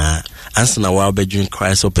in answer na wa bedroom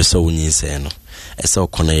Christ or person Nhyinsen no. Esa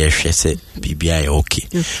okona ye hwe se bibia ye okay.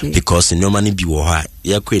 Because no money bi wo ha.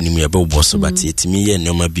 Ye kwa enimu ye be boss but etimi ye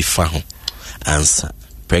no ma bi fa ho. Answer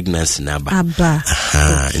pregnancy na ba.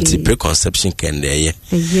 Inti preconception care there ye.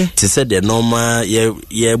 Ti say the normal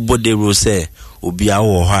ye body rule say obi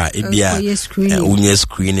awo ha ebia unye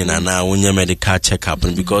screening na unye medical check up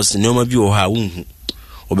because no ma bi o ha unhu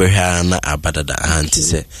obehwa na abadada anti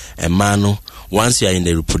say a man once you are in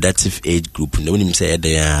the reproductive age group no nim say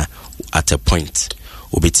they are at a point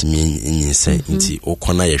obetimi Nhyinsen nti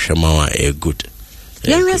okona ye hwema wa good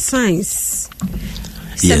young science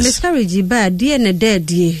yes miscarriage ba die na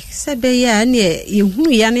dadie se be ya na ye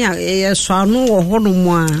hunu ya na ye so anu wo hono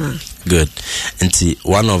mu a good nti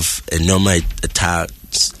one of a normal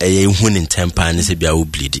a hunin temper and say bia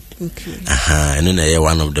bleed and na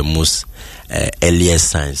one of the most earliest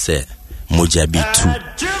signs say moja be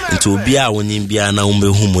too nti obi a wonim bia na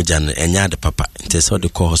umbehu moja no enya de papa nti so de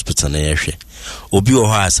call hospital na yehwe obi o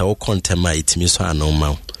ha asa wo contema itimi so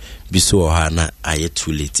anoma bi so ha na aye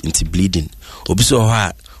too late nti bleeding obi so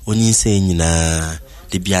ha Nhyinsen nyina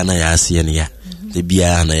de bia na ya ase ne ya the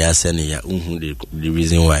bia na ya se ne ya the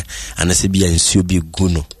reason why and say bia nsuo bi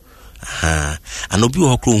guno and obi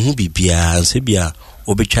ho kro hu bibia say bia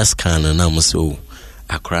obetwa scan na mo so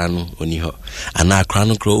akra no oni ho ana akra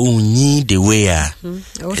no kro onyi the way a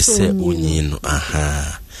say onyi no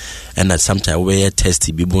and that sometimes we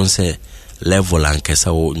test bi bon say level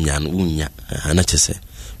ankesa wo nyan unya ana chese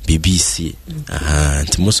BBC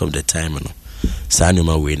and most of the time no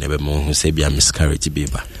sanuma we never mo say be a miscarriage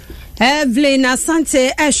beba. Evelyn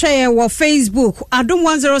Asante share wa Facebook Adom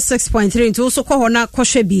 106.3 to also call na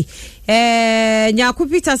koshebi Nyaku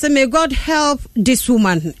Peter say may God help this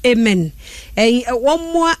woman, amen.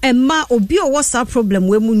 One more Emma obi o what's our problem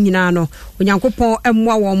we mu nyina no Onyankopon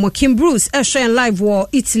emwa wo mo. Kim Bruce share live war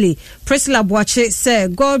Italy. Priscilla Boache say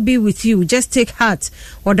God be with you, just take heart.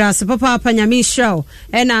 Oda papa panyami show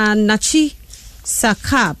ena nachi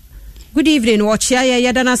sakap. Good evening, watch ya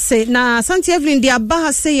yadana say na Santi Evelyn dia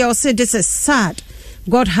baha say you say this is sad.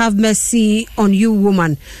 God have mercy on you,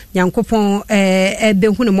 woman. Nyankopon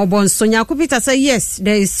behunu mobon so Nyakopita say yes,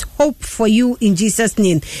 there is hope for you in Jesus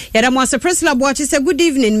name. Yadamo say Priscilla Boachi say good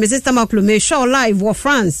evening, Mrs. Tamaklume show live wa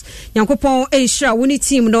France. Nyankopon ensure woni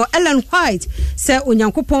team no Ellen White say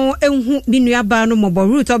Onyankopon enhu binua ba no mobo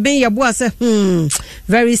root oben yabo say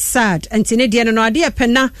very sad. Antine de no ade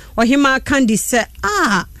pena ohima Candy say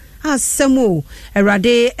asemo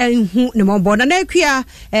erade enhu ne mobo na akua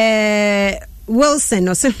Wilson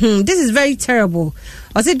or say this is very terrible.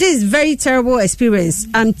 I said this is very terrible experience.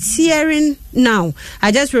 I'm tearing now.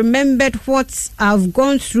 I just remembered what I've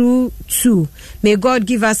gone through too. May God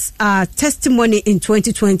give us a testimony in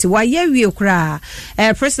 2020. Why we okra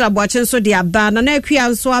President Boachen so dia ba na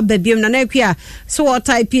akua so ababiem na akua so what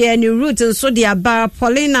type any root and so dia ba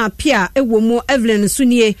Paulina Pia ewomo Evelyn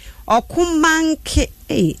Sunie Okumanke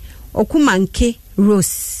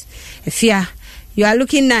Rose Efia. You are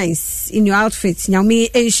looking nice in your outfit. Now me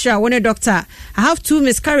Aisha, when a doctor, I have 2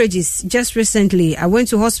 miscarriages just recently. I went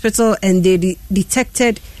to hospital and they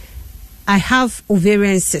detected I have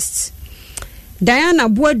ovarian cyst. Diana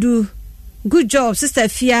Boadu, good job, Sister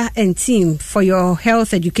Fia and team for your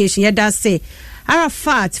health education. Yeah, that's say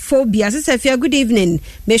Arafat phobia. Sister Fia, good evening.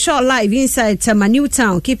 May show live inside my new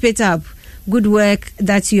town. Keep it up. Good work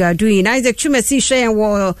that you are doing. Isaac Chumesi share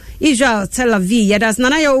wo Israel Tel Aviv. Yadas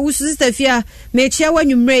nana ya usu sister Fia mechia wa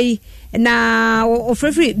nyumrei na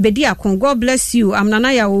ofrefri bedia kon. God bless you. Am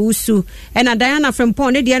nana ya usu. And Diana from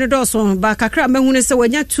Pond the end also ba kakra mehunu se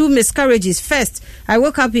wanya 2 miscarriages. First, I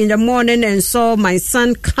woke up in the morning and saw my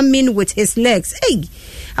son coming with his legs. Hey,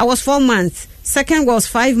 I was 4 months. Second was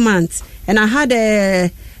 5 months, and I had a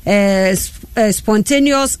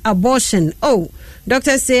spontaneous abortion. Oh.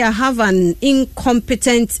 Doctors say I have an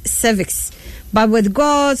incompetent cervix, but with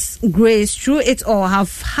God's grace, through it all, I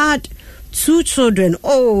have had 2 children.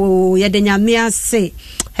 Oh, yadenya say,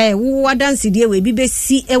 hey, what dance idea we be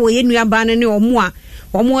see e we nua ba ne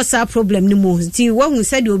omo sa problem ni mo. Ti wo hu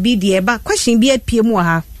said obi de ba question be apie mu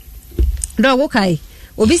ha. Do okay.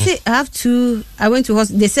 Obi say I have 2. I went to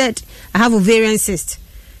hospital. They said I have ovarian cyst.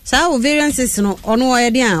 So ovarian cyst no ono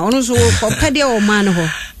oyede an ono so pede o man ho.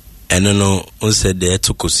 And no, on said there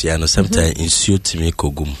to Cosiano sometimes in suit to me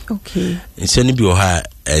cogum. Okay. In sending you her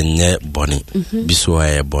and yet bonny,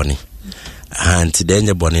 Biswa a bonny. And then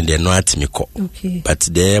your bonny, they're not to me co. Okay. But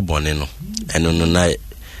they're bonny no. And on the night,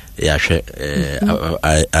 I share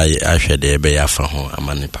the bay for home, a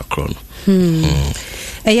man in Pacron.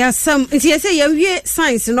 Yeah, some, yes, you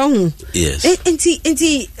science, no. Yes. And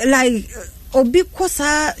like,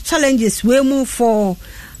 Obikosa challenges we move for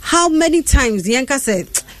how many times the Yanka said.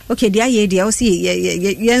 Okay, the idea I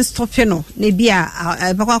see you stop no maybe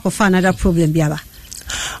bakwa ko find another problem biaba.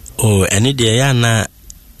 Oh, any day na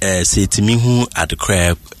say to me who at the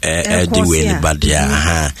crab the way but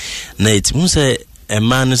yeah na it means a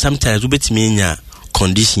man sometimes ubet me nya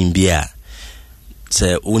condition bia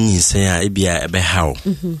say Nhyinsen e bia e be how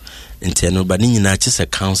inteno but ni na chese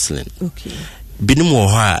counseling. Okay. Binim wo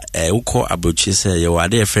ha wo call abochi say you are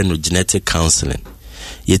there friend of genetic counseling.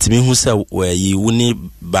 Yetimi hu say where you woni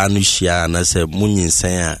banu hia na say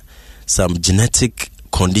Nhyinsen some genetic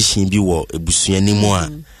condition bi wo ebusuani mu a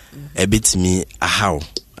ebetimi how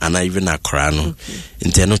and even akra no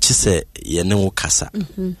inteno chi say ye ne wo kasa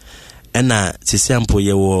ena sisiampo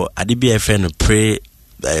ye wo ade bi efe no pre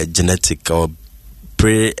genetic or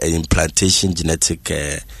pre implantation genetic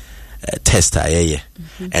test ayeye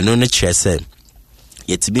eno ne kire say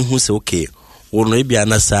yetimi hu say okay wo no bia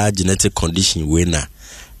na sa genetic condition we na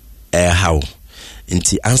how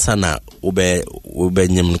inti answer na ube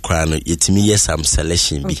nyem nkra no yetimi yes am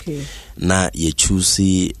selection bi na ye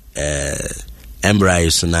choose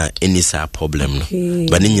embryos na any sa problem no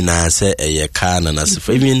but ni na say ye ka na na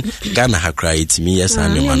so even Ghana hakra yetimi yes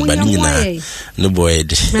animal but ni na no boy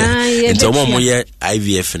inti omo ye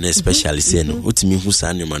IVF na especially say no utimi hu sa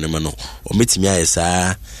animal no o metimi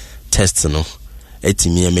ayesa test no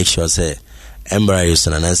etimi make sure say embryos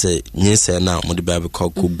na say Nhyinsen na mo de ba be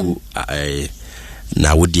call kugu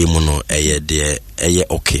na wodi mu no eye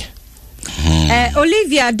okay.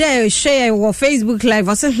 Olivia there share on Facebook live.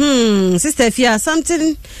 I said, Sister Fia,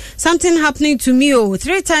 something happening to me.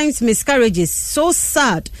 3 times miscarriages. So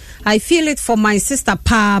sad. I feel it for my sister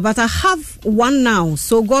Pa, but I have one now.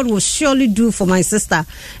 So God will surely do for my sister.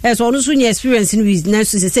 As one who's experiencing with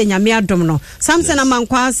nurses say Adom no. Something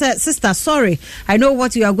Amankwa said, Sister, sorry. I know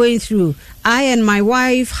what you are going through. I and my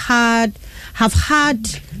wife have had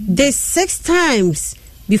this 6 times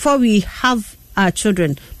before we have our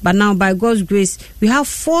children, but now by God's grace we have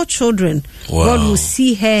 4 children. Wow. God will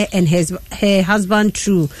see her and her husband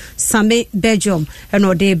through. Same Belgium and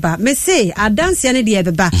Odeba. Me say I dance any the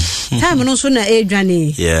other back time no so na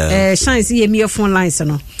Adrian shine see me phone lines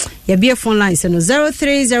no. Ya be phone lines no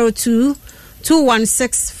 0302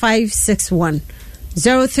 216 561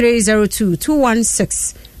 0302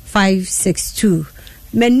 216 562.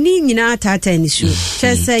 Many nyina tata ni su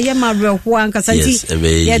chese ye mabro ho ankasa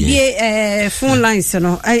nti ye bie phone lines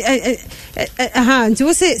no nti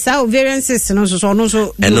wo say sa variances no so no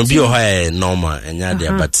so eno bi o ha normal enya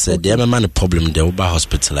there but there be man problem there over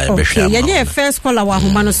hospital I be hwa ye first call wa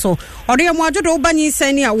homa no so ode ye mo ajodo ba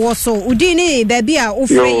Nhyinsen ni awo so udi ni ba bia o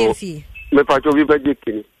free ye fi me pa jo bi ba je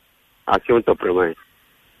kini action to premai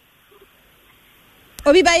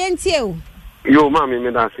obi ba ye ntie o yo ma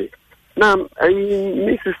me da say na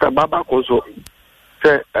my sister baba konso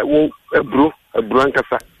say wo ebro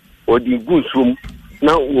ankasa odi gusum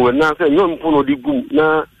na wo na say nyom po no di gum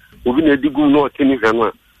na obi na di gum no tini hanu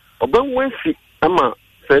a oban wansi ama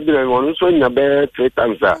say bi na won so nya be 3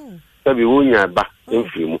 times a say bi wo nya ba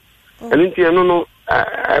mfi mu eni nti eno no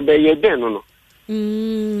be ye den no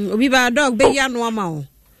obi ba dog be ya no ama o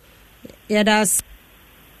ya das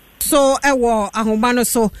so ewo ahoma no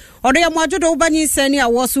so odo ya mo ajodo ba Nhyinsen ni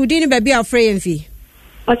awo so di ni ba bia frey mfi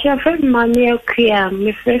o cha frey mami akria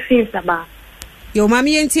me frey fi saba yo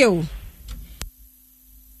mami enti o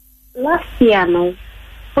last year no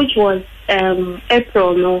which was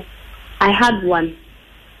April no I had one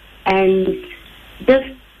and this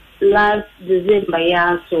last December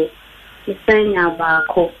yeah so the thing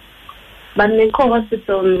about but me call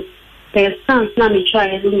hospital the stance na me try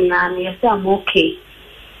and na me say I'm okay.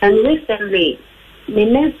 And recently, the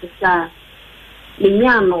nurses are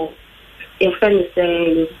your friend is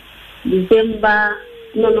saying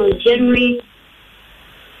January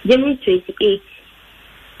 28th,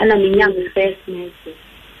 and I'm the first nurse.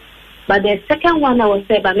 But the second one I was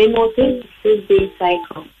saying, but me more 26-day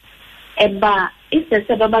cycle. It's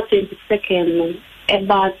about 22nd,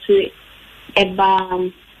 about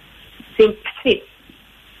 26th.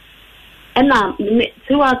 And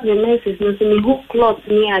throughout the nurses, me who cloth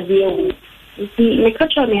me idea. You see, me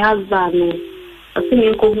catch on my husband. I see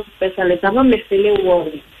me go specialist. I'm not feeling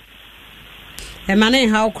worried. E mane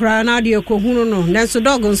how cry na de ko hunu no. Then so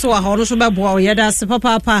dog nso a ho no so beboa o yeda se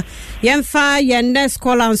papa. Yemfa ye nurse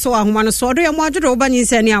call nso ahoma no so do ye mo ajodo ba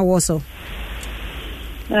Nhyinsen ni awo so.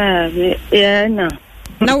 Yeah na.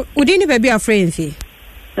 Na udini ba bia friend fi.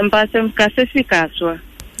 Mpasem kasefika so.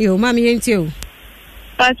 Yo mami yenti o.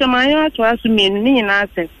 Pacho mayo to asumi ni na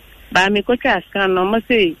ase ba me ko twa scan no mo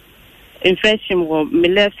say infection go me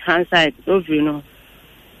left hand side ovary no.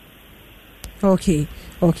 Okay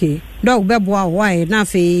dog beboa why na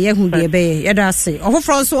fe ye hu de be ye da se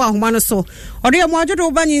ofofro so ahoma no so ode ye mo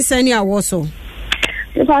ajodo ba Nhyinsen ni awo so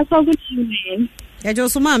if I saw good evening ye jo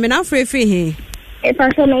so ma me na free he if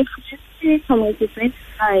I saw no from 25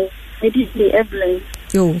 I did the Evelyn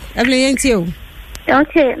yo Evelyn yenti o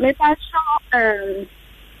okay me pa show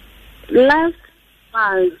last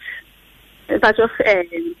month, that was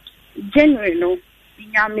January, no,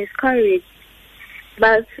 I miscarriage,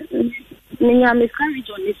 but I miscarriage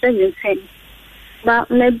on the 17th. But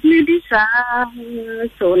maybe this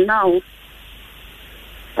so now,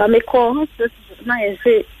 I may call hospital now and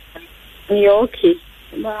say, you're okay.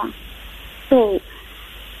 But, so,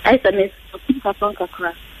 I said,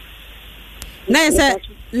 Now,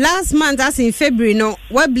 last month, as in February, no,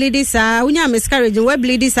 what bleed this? When you miscarriage, what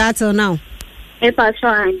bleed this till now? If I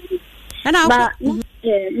try, but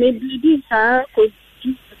maybe this could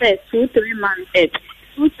say 2-3 months,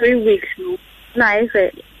 2-3 weeks. No, now I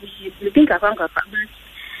said, you think I can't go back.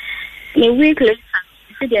 A week later,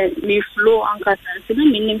 I said, me flow on Casa. So the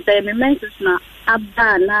meaning say, my menses now,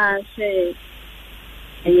 Abba, say.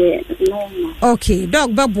 Okay,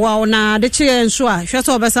 dog babwa na the children sure. She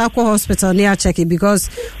so besa ko hospital near check it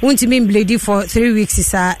because won't mean bleeding for 3 weeks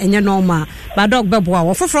is and you normal. But dog babwa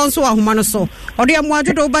wo for so ahoma no so. Ode am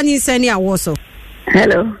ajodo ba Nhyinsen ni awo so.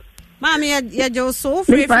 Hello. Mama ya jo so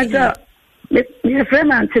free. Me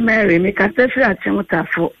friend Auntie Mary me ka se free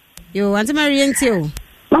Achimutafo. Yo Auntie Mary enti o.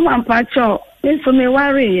 Mama mpacho So me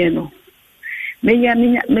worry,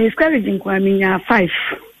 me discouraging kwa minya 5.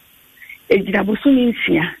 Ejira busumi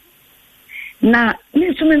nsia. Na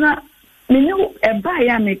me so me na me no eba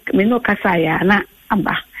ya me no kasa ya na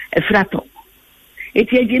aba efrato.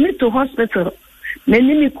 Eti ejimi to hospital. Me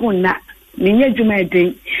ni mi kunna me nya djuma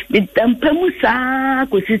den. Me tampamu sa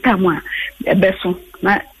ko sitama ebeso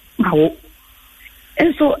na mawo.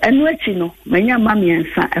 Enso enuachi no manya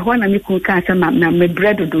mamiensa ehwa na me kun ka se na me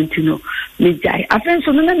bread do ntino me jai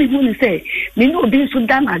afenso no na me hu ni say me no obi so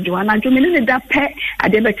da na jo me ne da pe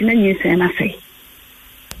ade beti na Nhyinsen na say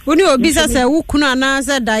Uni obi se wo kunu ana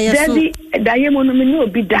se da ye so da ye mo no me no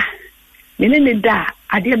obi da me ne da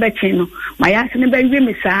ade beti no maya se ne ba wi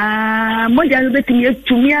me sa mo ja beti me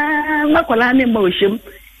tumia makola ne ma ohiem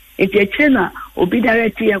eti akire na obi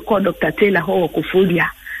direct ye call Dr. Taylor ho ko fodia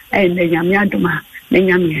and nyame adoma na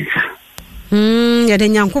Nhyinsen yede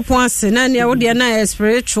nyankopon ase na ne wo de na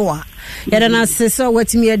spiritual yede na se so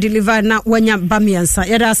watimi deliver na wanya bamiensa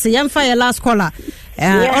yede ase yemfa ye last caller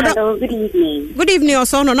hello, good evening. Good evening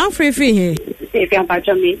also no free here if you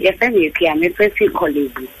am me your friend you kia me free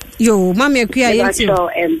colleague yo mama kia yenti so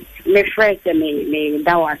me friend me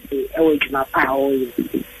dawasi e wo juma pa o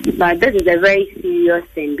but this is a very serious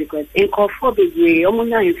thing because in cophobia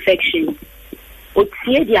omunya infection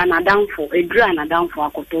otie di anadanfo edru anadanfo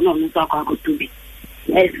akoto no nso akoto bi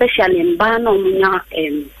especially in ban omunya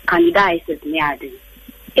candidiasis ne ade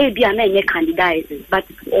e bia na enye candidiasis but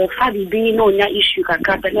o fa bi no nya issue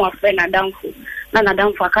kakata no afa na danfo na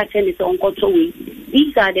danfo akata ni so onkoto we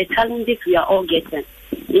these are the challenges we are all getting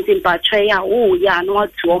it's in portrayal oh yeah no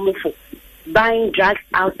to omofo buying drugs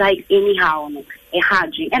outside anyhow no e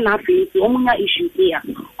haji and I feel the omunya issue here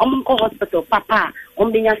omunko hospital papa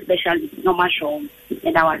ombinya specialist no masho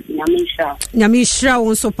and I was nyamisha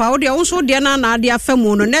onso pa odi onso de na ade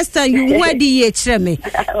afamu no next time you wadi ye kire me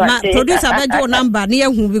na producer bejo number na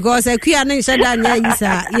yehu because akua na nhyɛ da nya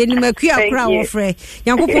yisa yeni makua kra wo frɛ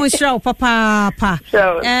yankopon hira wo papa pa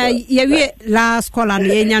ye wie last call na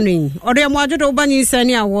ye nya no odi mo adwo ba Nhyinsen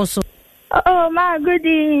ni awo so oh ma good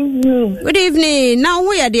evening now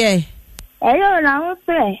who are there Ayo na wo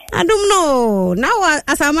play. Adom no. Now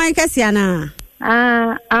asaman kasiana.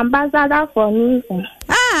 Ambassador for Nhyinsen.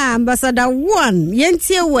 Ambassador 1.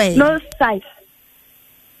 Yentie we. No size.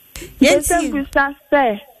 Yentie gusta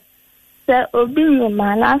se obi ni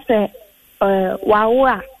mana se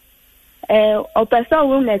wawo opesa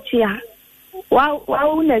wo na tia.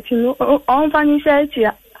 Wawo na ti no on fani se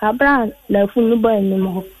tia abran na funu boy ni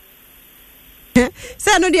mo.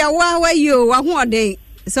 Se no dia wa yo wa hu odin.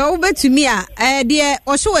 So betumi a de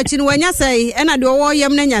o hwe wachi no wanya sai na de wo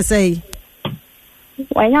yam na nya sai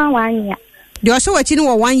wanya wanya de o hwe wachi no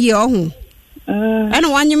 1 year ohu na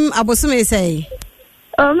wanyim abosome sai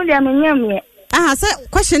me de amenyam ye say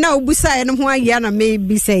question na obusa no ho aye na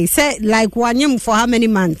maybe say like wanyim for how many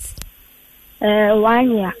months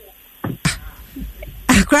 1 year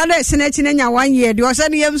akrada sinachi na nya 1 year de o hwe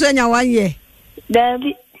de yam so nya 1 year there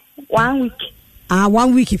be 1 week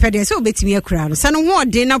 1 week pede so betimi akura no sano ho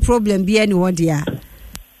de na problem bia ni ho dia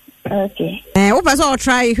okay wo paso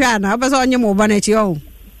try hwa na wo paso onye mo ba na chi o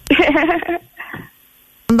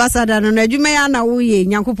ambassador no adwuma ya na wo ye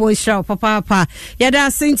nyankopon hira papa ya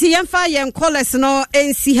da senti yemfa yen collect no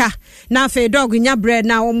ensi ha na fe dog nya bread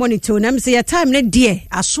na wo monitor na mse ya time na die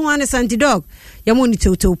aso ane santi dog ya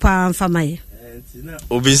monitor to pa mfa maye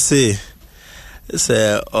obi say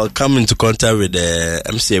or come into contact with the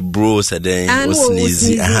MC bro said then was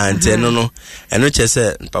sneezy no and which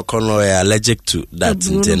say pakono allergic to that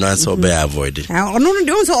no so be avoided no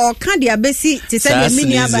don't so can dia besi to say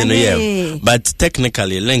mini aba but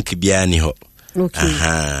technically link bia ni ho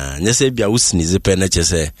nya say bia wo sneeze pe na che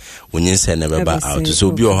say Nhyinsen na beba out so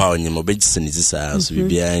obi o ha onyem obeji sneeze sa so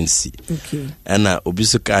bia nsi and obi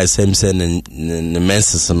so kai semse ne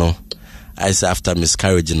menses no I say after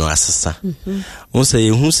miscarriage no asesa. Who say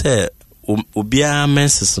obia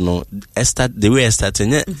menses no start the way I start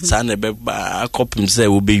sa na be ba akopim say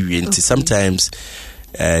we be wi sometimes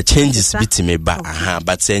changes bit me ba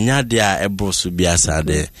but enya dia ebro so bia sa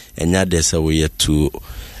de enya de say we to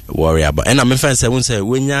worry about and I'm fan say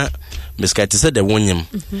wenya miscarriage say the wonyem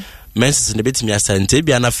menses no bit me asante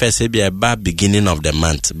bia na first bia ba beginning of the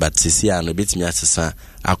month but sisi no bit me asesa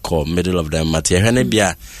akọ middle of the month ye hwe na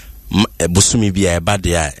bia busumi bi a eba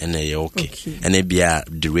there and okay. And it be a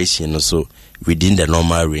duration also within the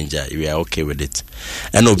normal range, we are okay with it.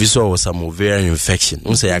 And obviously was some ovarian infection.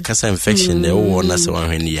 We say a cancer infection, the one as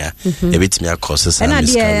one year, a bit me causes. And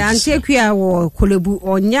Antiquia or Kolebu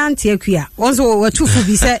or Nyantiquia. Also, what two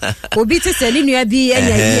be said, Obita selling you be a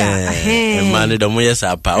man, the moyes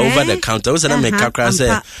are over the counter. Was a make a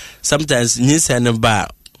say sometimes Nhyinsen and bar.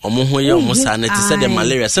 Almost said the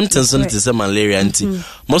malaria. Sometimes it's a malaria.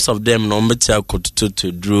 Most of them no matter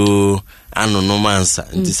to draw no answer.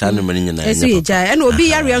 It's animal in and will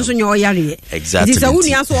be areas on your yari. Exactly. It's a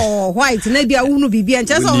unias or white, maybe a wound be and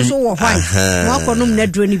just also white. Walk on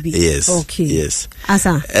net be. Yes. Okay. Yes.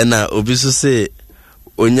 Asa. And obviously say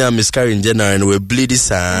Onya miscarry in general and we bleed this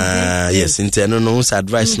yes internal no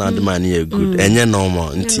advice now the man here good. And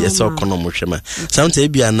normal until so economic shema. Sometimes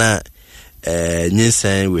be na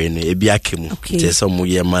Nhyinsen we no ebi akemu je so mo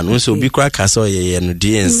ye man so obi kra ka so ye no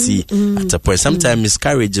DNC at a point sometimes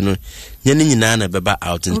miscarriage no nye ni nyina na beba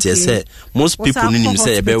out until say most people nim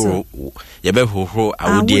say ye be hoho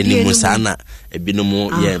awodi ni musa na ebi no mo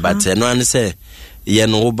ye but no an say ye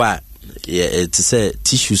no ba it say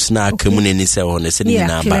tissues na akemu ni say on say ni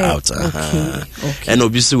nyina ba out and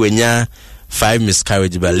obviously when ya 5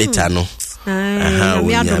 miscarriage but later no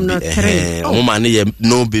Adom no 3. Woman,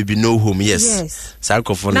 no baby, no home. Yes.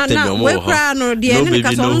 Sarcophone. No baby,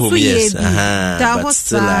 no home. Yes. But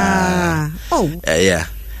still, yeah.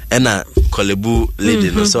 And Kolebu lady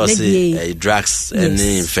no so say drugs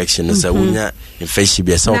any infection so wunya infection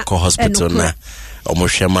be so call hospital na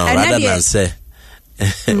omohwema rather than say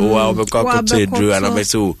wow be ko to drew and I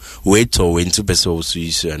say wait or when to person so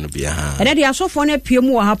issue and be ha and dey asofo na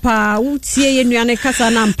piem wo ha pa utie ye nuane kasa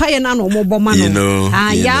na mpaye na no moboma no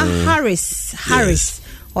Harris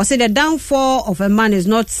or say the downfall of a man is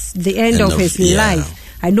not the end of his life.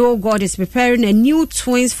 I know God is preparing a new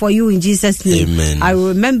twins for you in Jesus' name. Amen. I will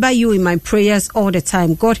remember you in my prayers all the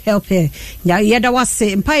time. God help her. Yada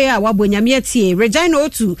wase empire wabo nyamieti Regina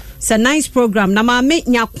Otu. It's a nice program. Na maame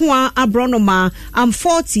nyakwa abronoma. I'm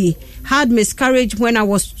 40. Had miscarriage when I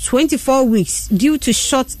was 24 weeks due to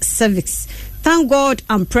short cervix. Thank God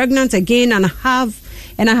I'm pregnant again and I have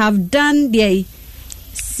done the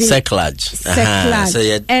Seclage. So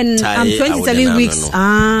and I'm 27 weeks.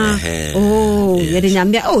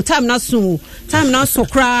 Time not soon. Time not so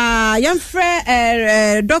cry. Young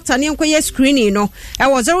friend, Dr. Nyankoye screening. No, I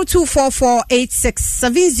was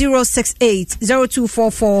 0244867068.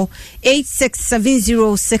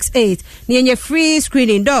 0244867068. Near free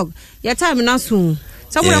screening dog. Your time not soon.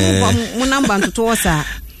 Someone number to toss.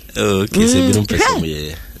 Okay, so you don't press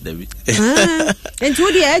and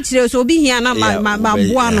to the edge, so be here now, my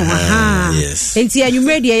buano. Yes. And see, you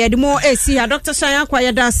ready? I had more. See, Dr. Shaya,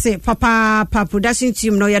 quiet, that's it. Papa, production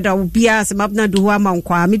team, no, yada, Bia, some abna do among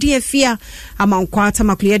qua, media fear among quarter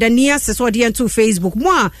maclear, the near, so the end to Facebook.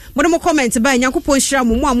 More comments by Yakupo Sham,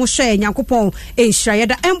 more share, Yakupo, a Shaya,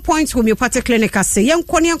 the endpoints whom your party clinic say, young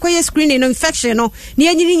Konya screening infection, no,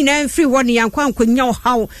 near you free one young Kwan could know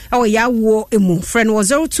how our Yawo emu friend was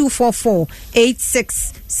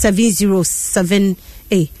 0244867068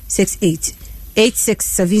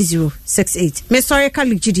 867068. Mr.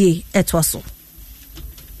 Kaligidi etwaso.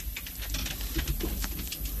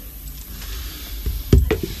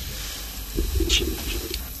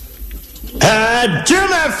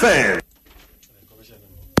 Adom FM.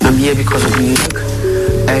 I'm here because of music,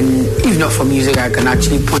 and if not for music, I can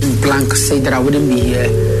actually point blank say that I wouldn't be here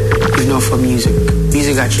if not for music.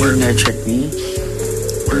 Music actually nurtured me.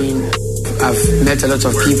 I mean, I've met a lot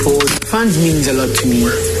of people. Fans means a lot to me.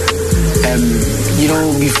 You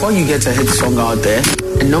know, before you get a hit song out there,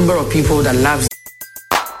 a number of people that loves.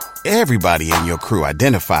 Everybody in your crew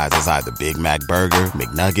identifies as either Big Mac Burger,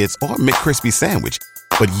 McNuggets, or McCrispy Sandwich.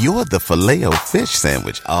 But you're the Filet-O-Fish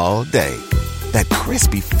Sandwich all day. That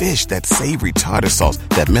crispy fish, that savory tartar sauce,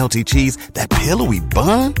 that melty cheese, that pillowy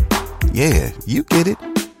bun. Yeah, you get it.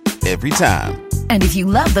 Every time. And if you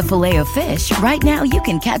love the Filet-O-Fish, right now you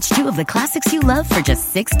can catch 2 of the classics you love for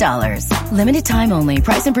just $6. Limited time only.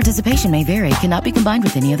 Price and participation may vary. Cannot be combined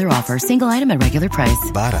with any other offer. Single item at regular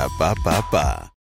price. Ba-da-ba-ba-ba.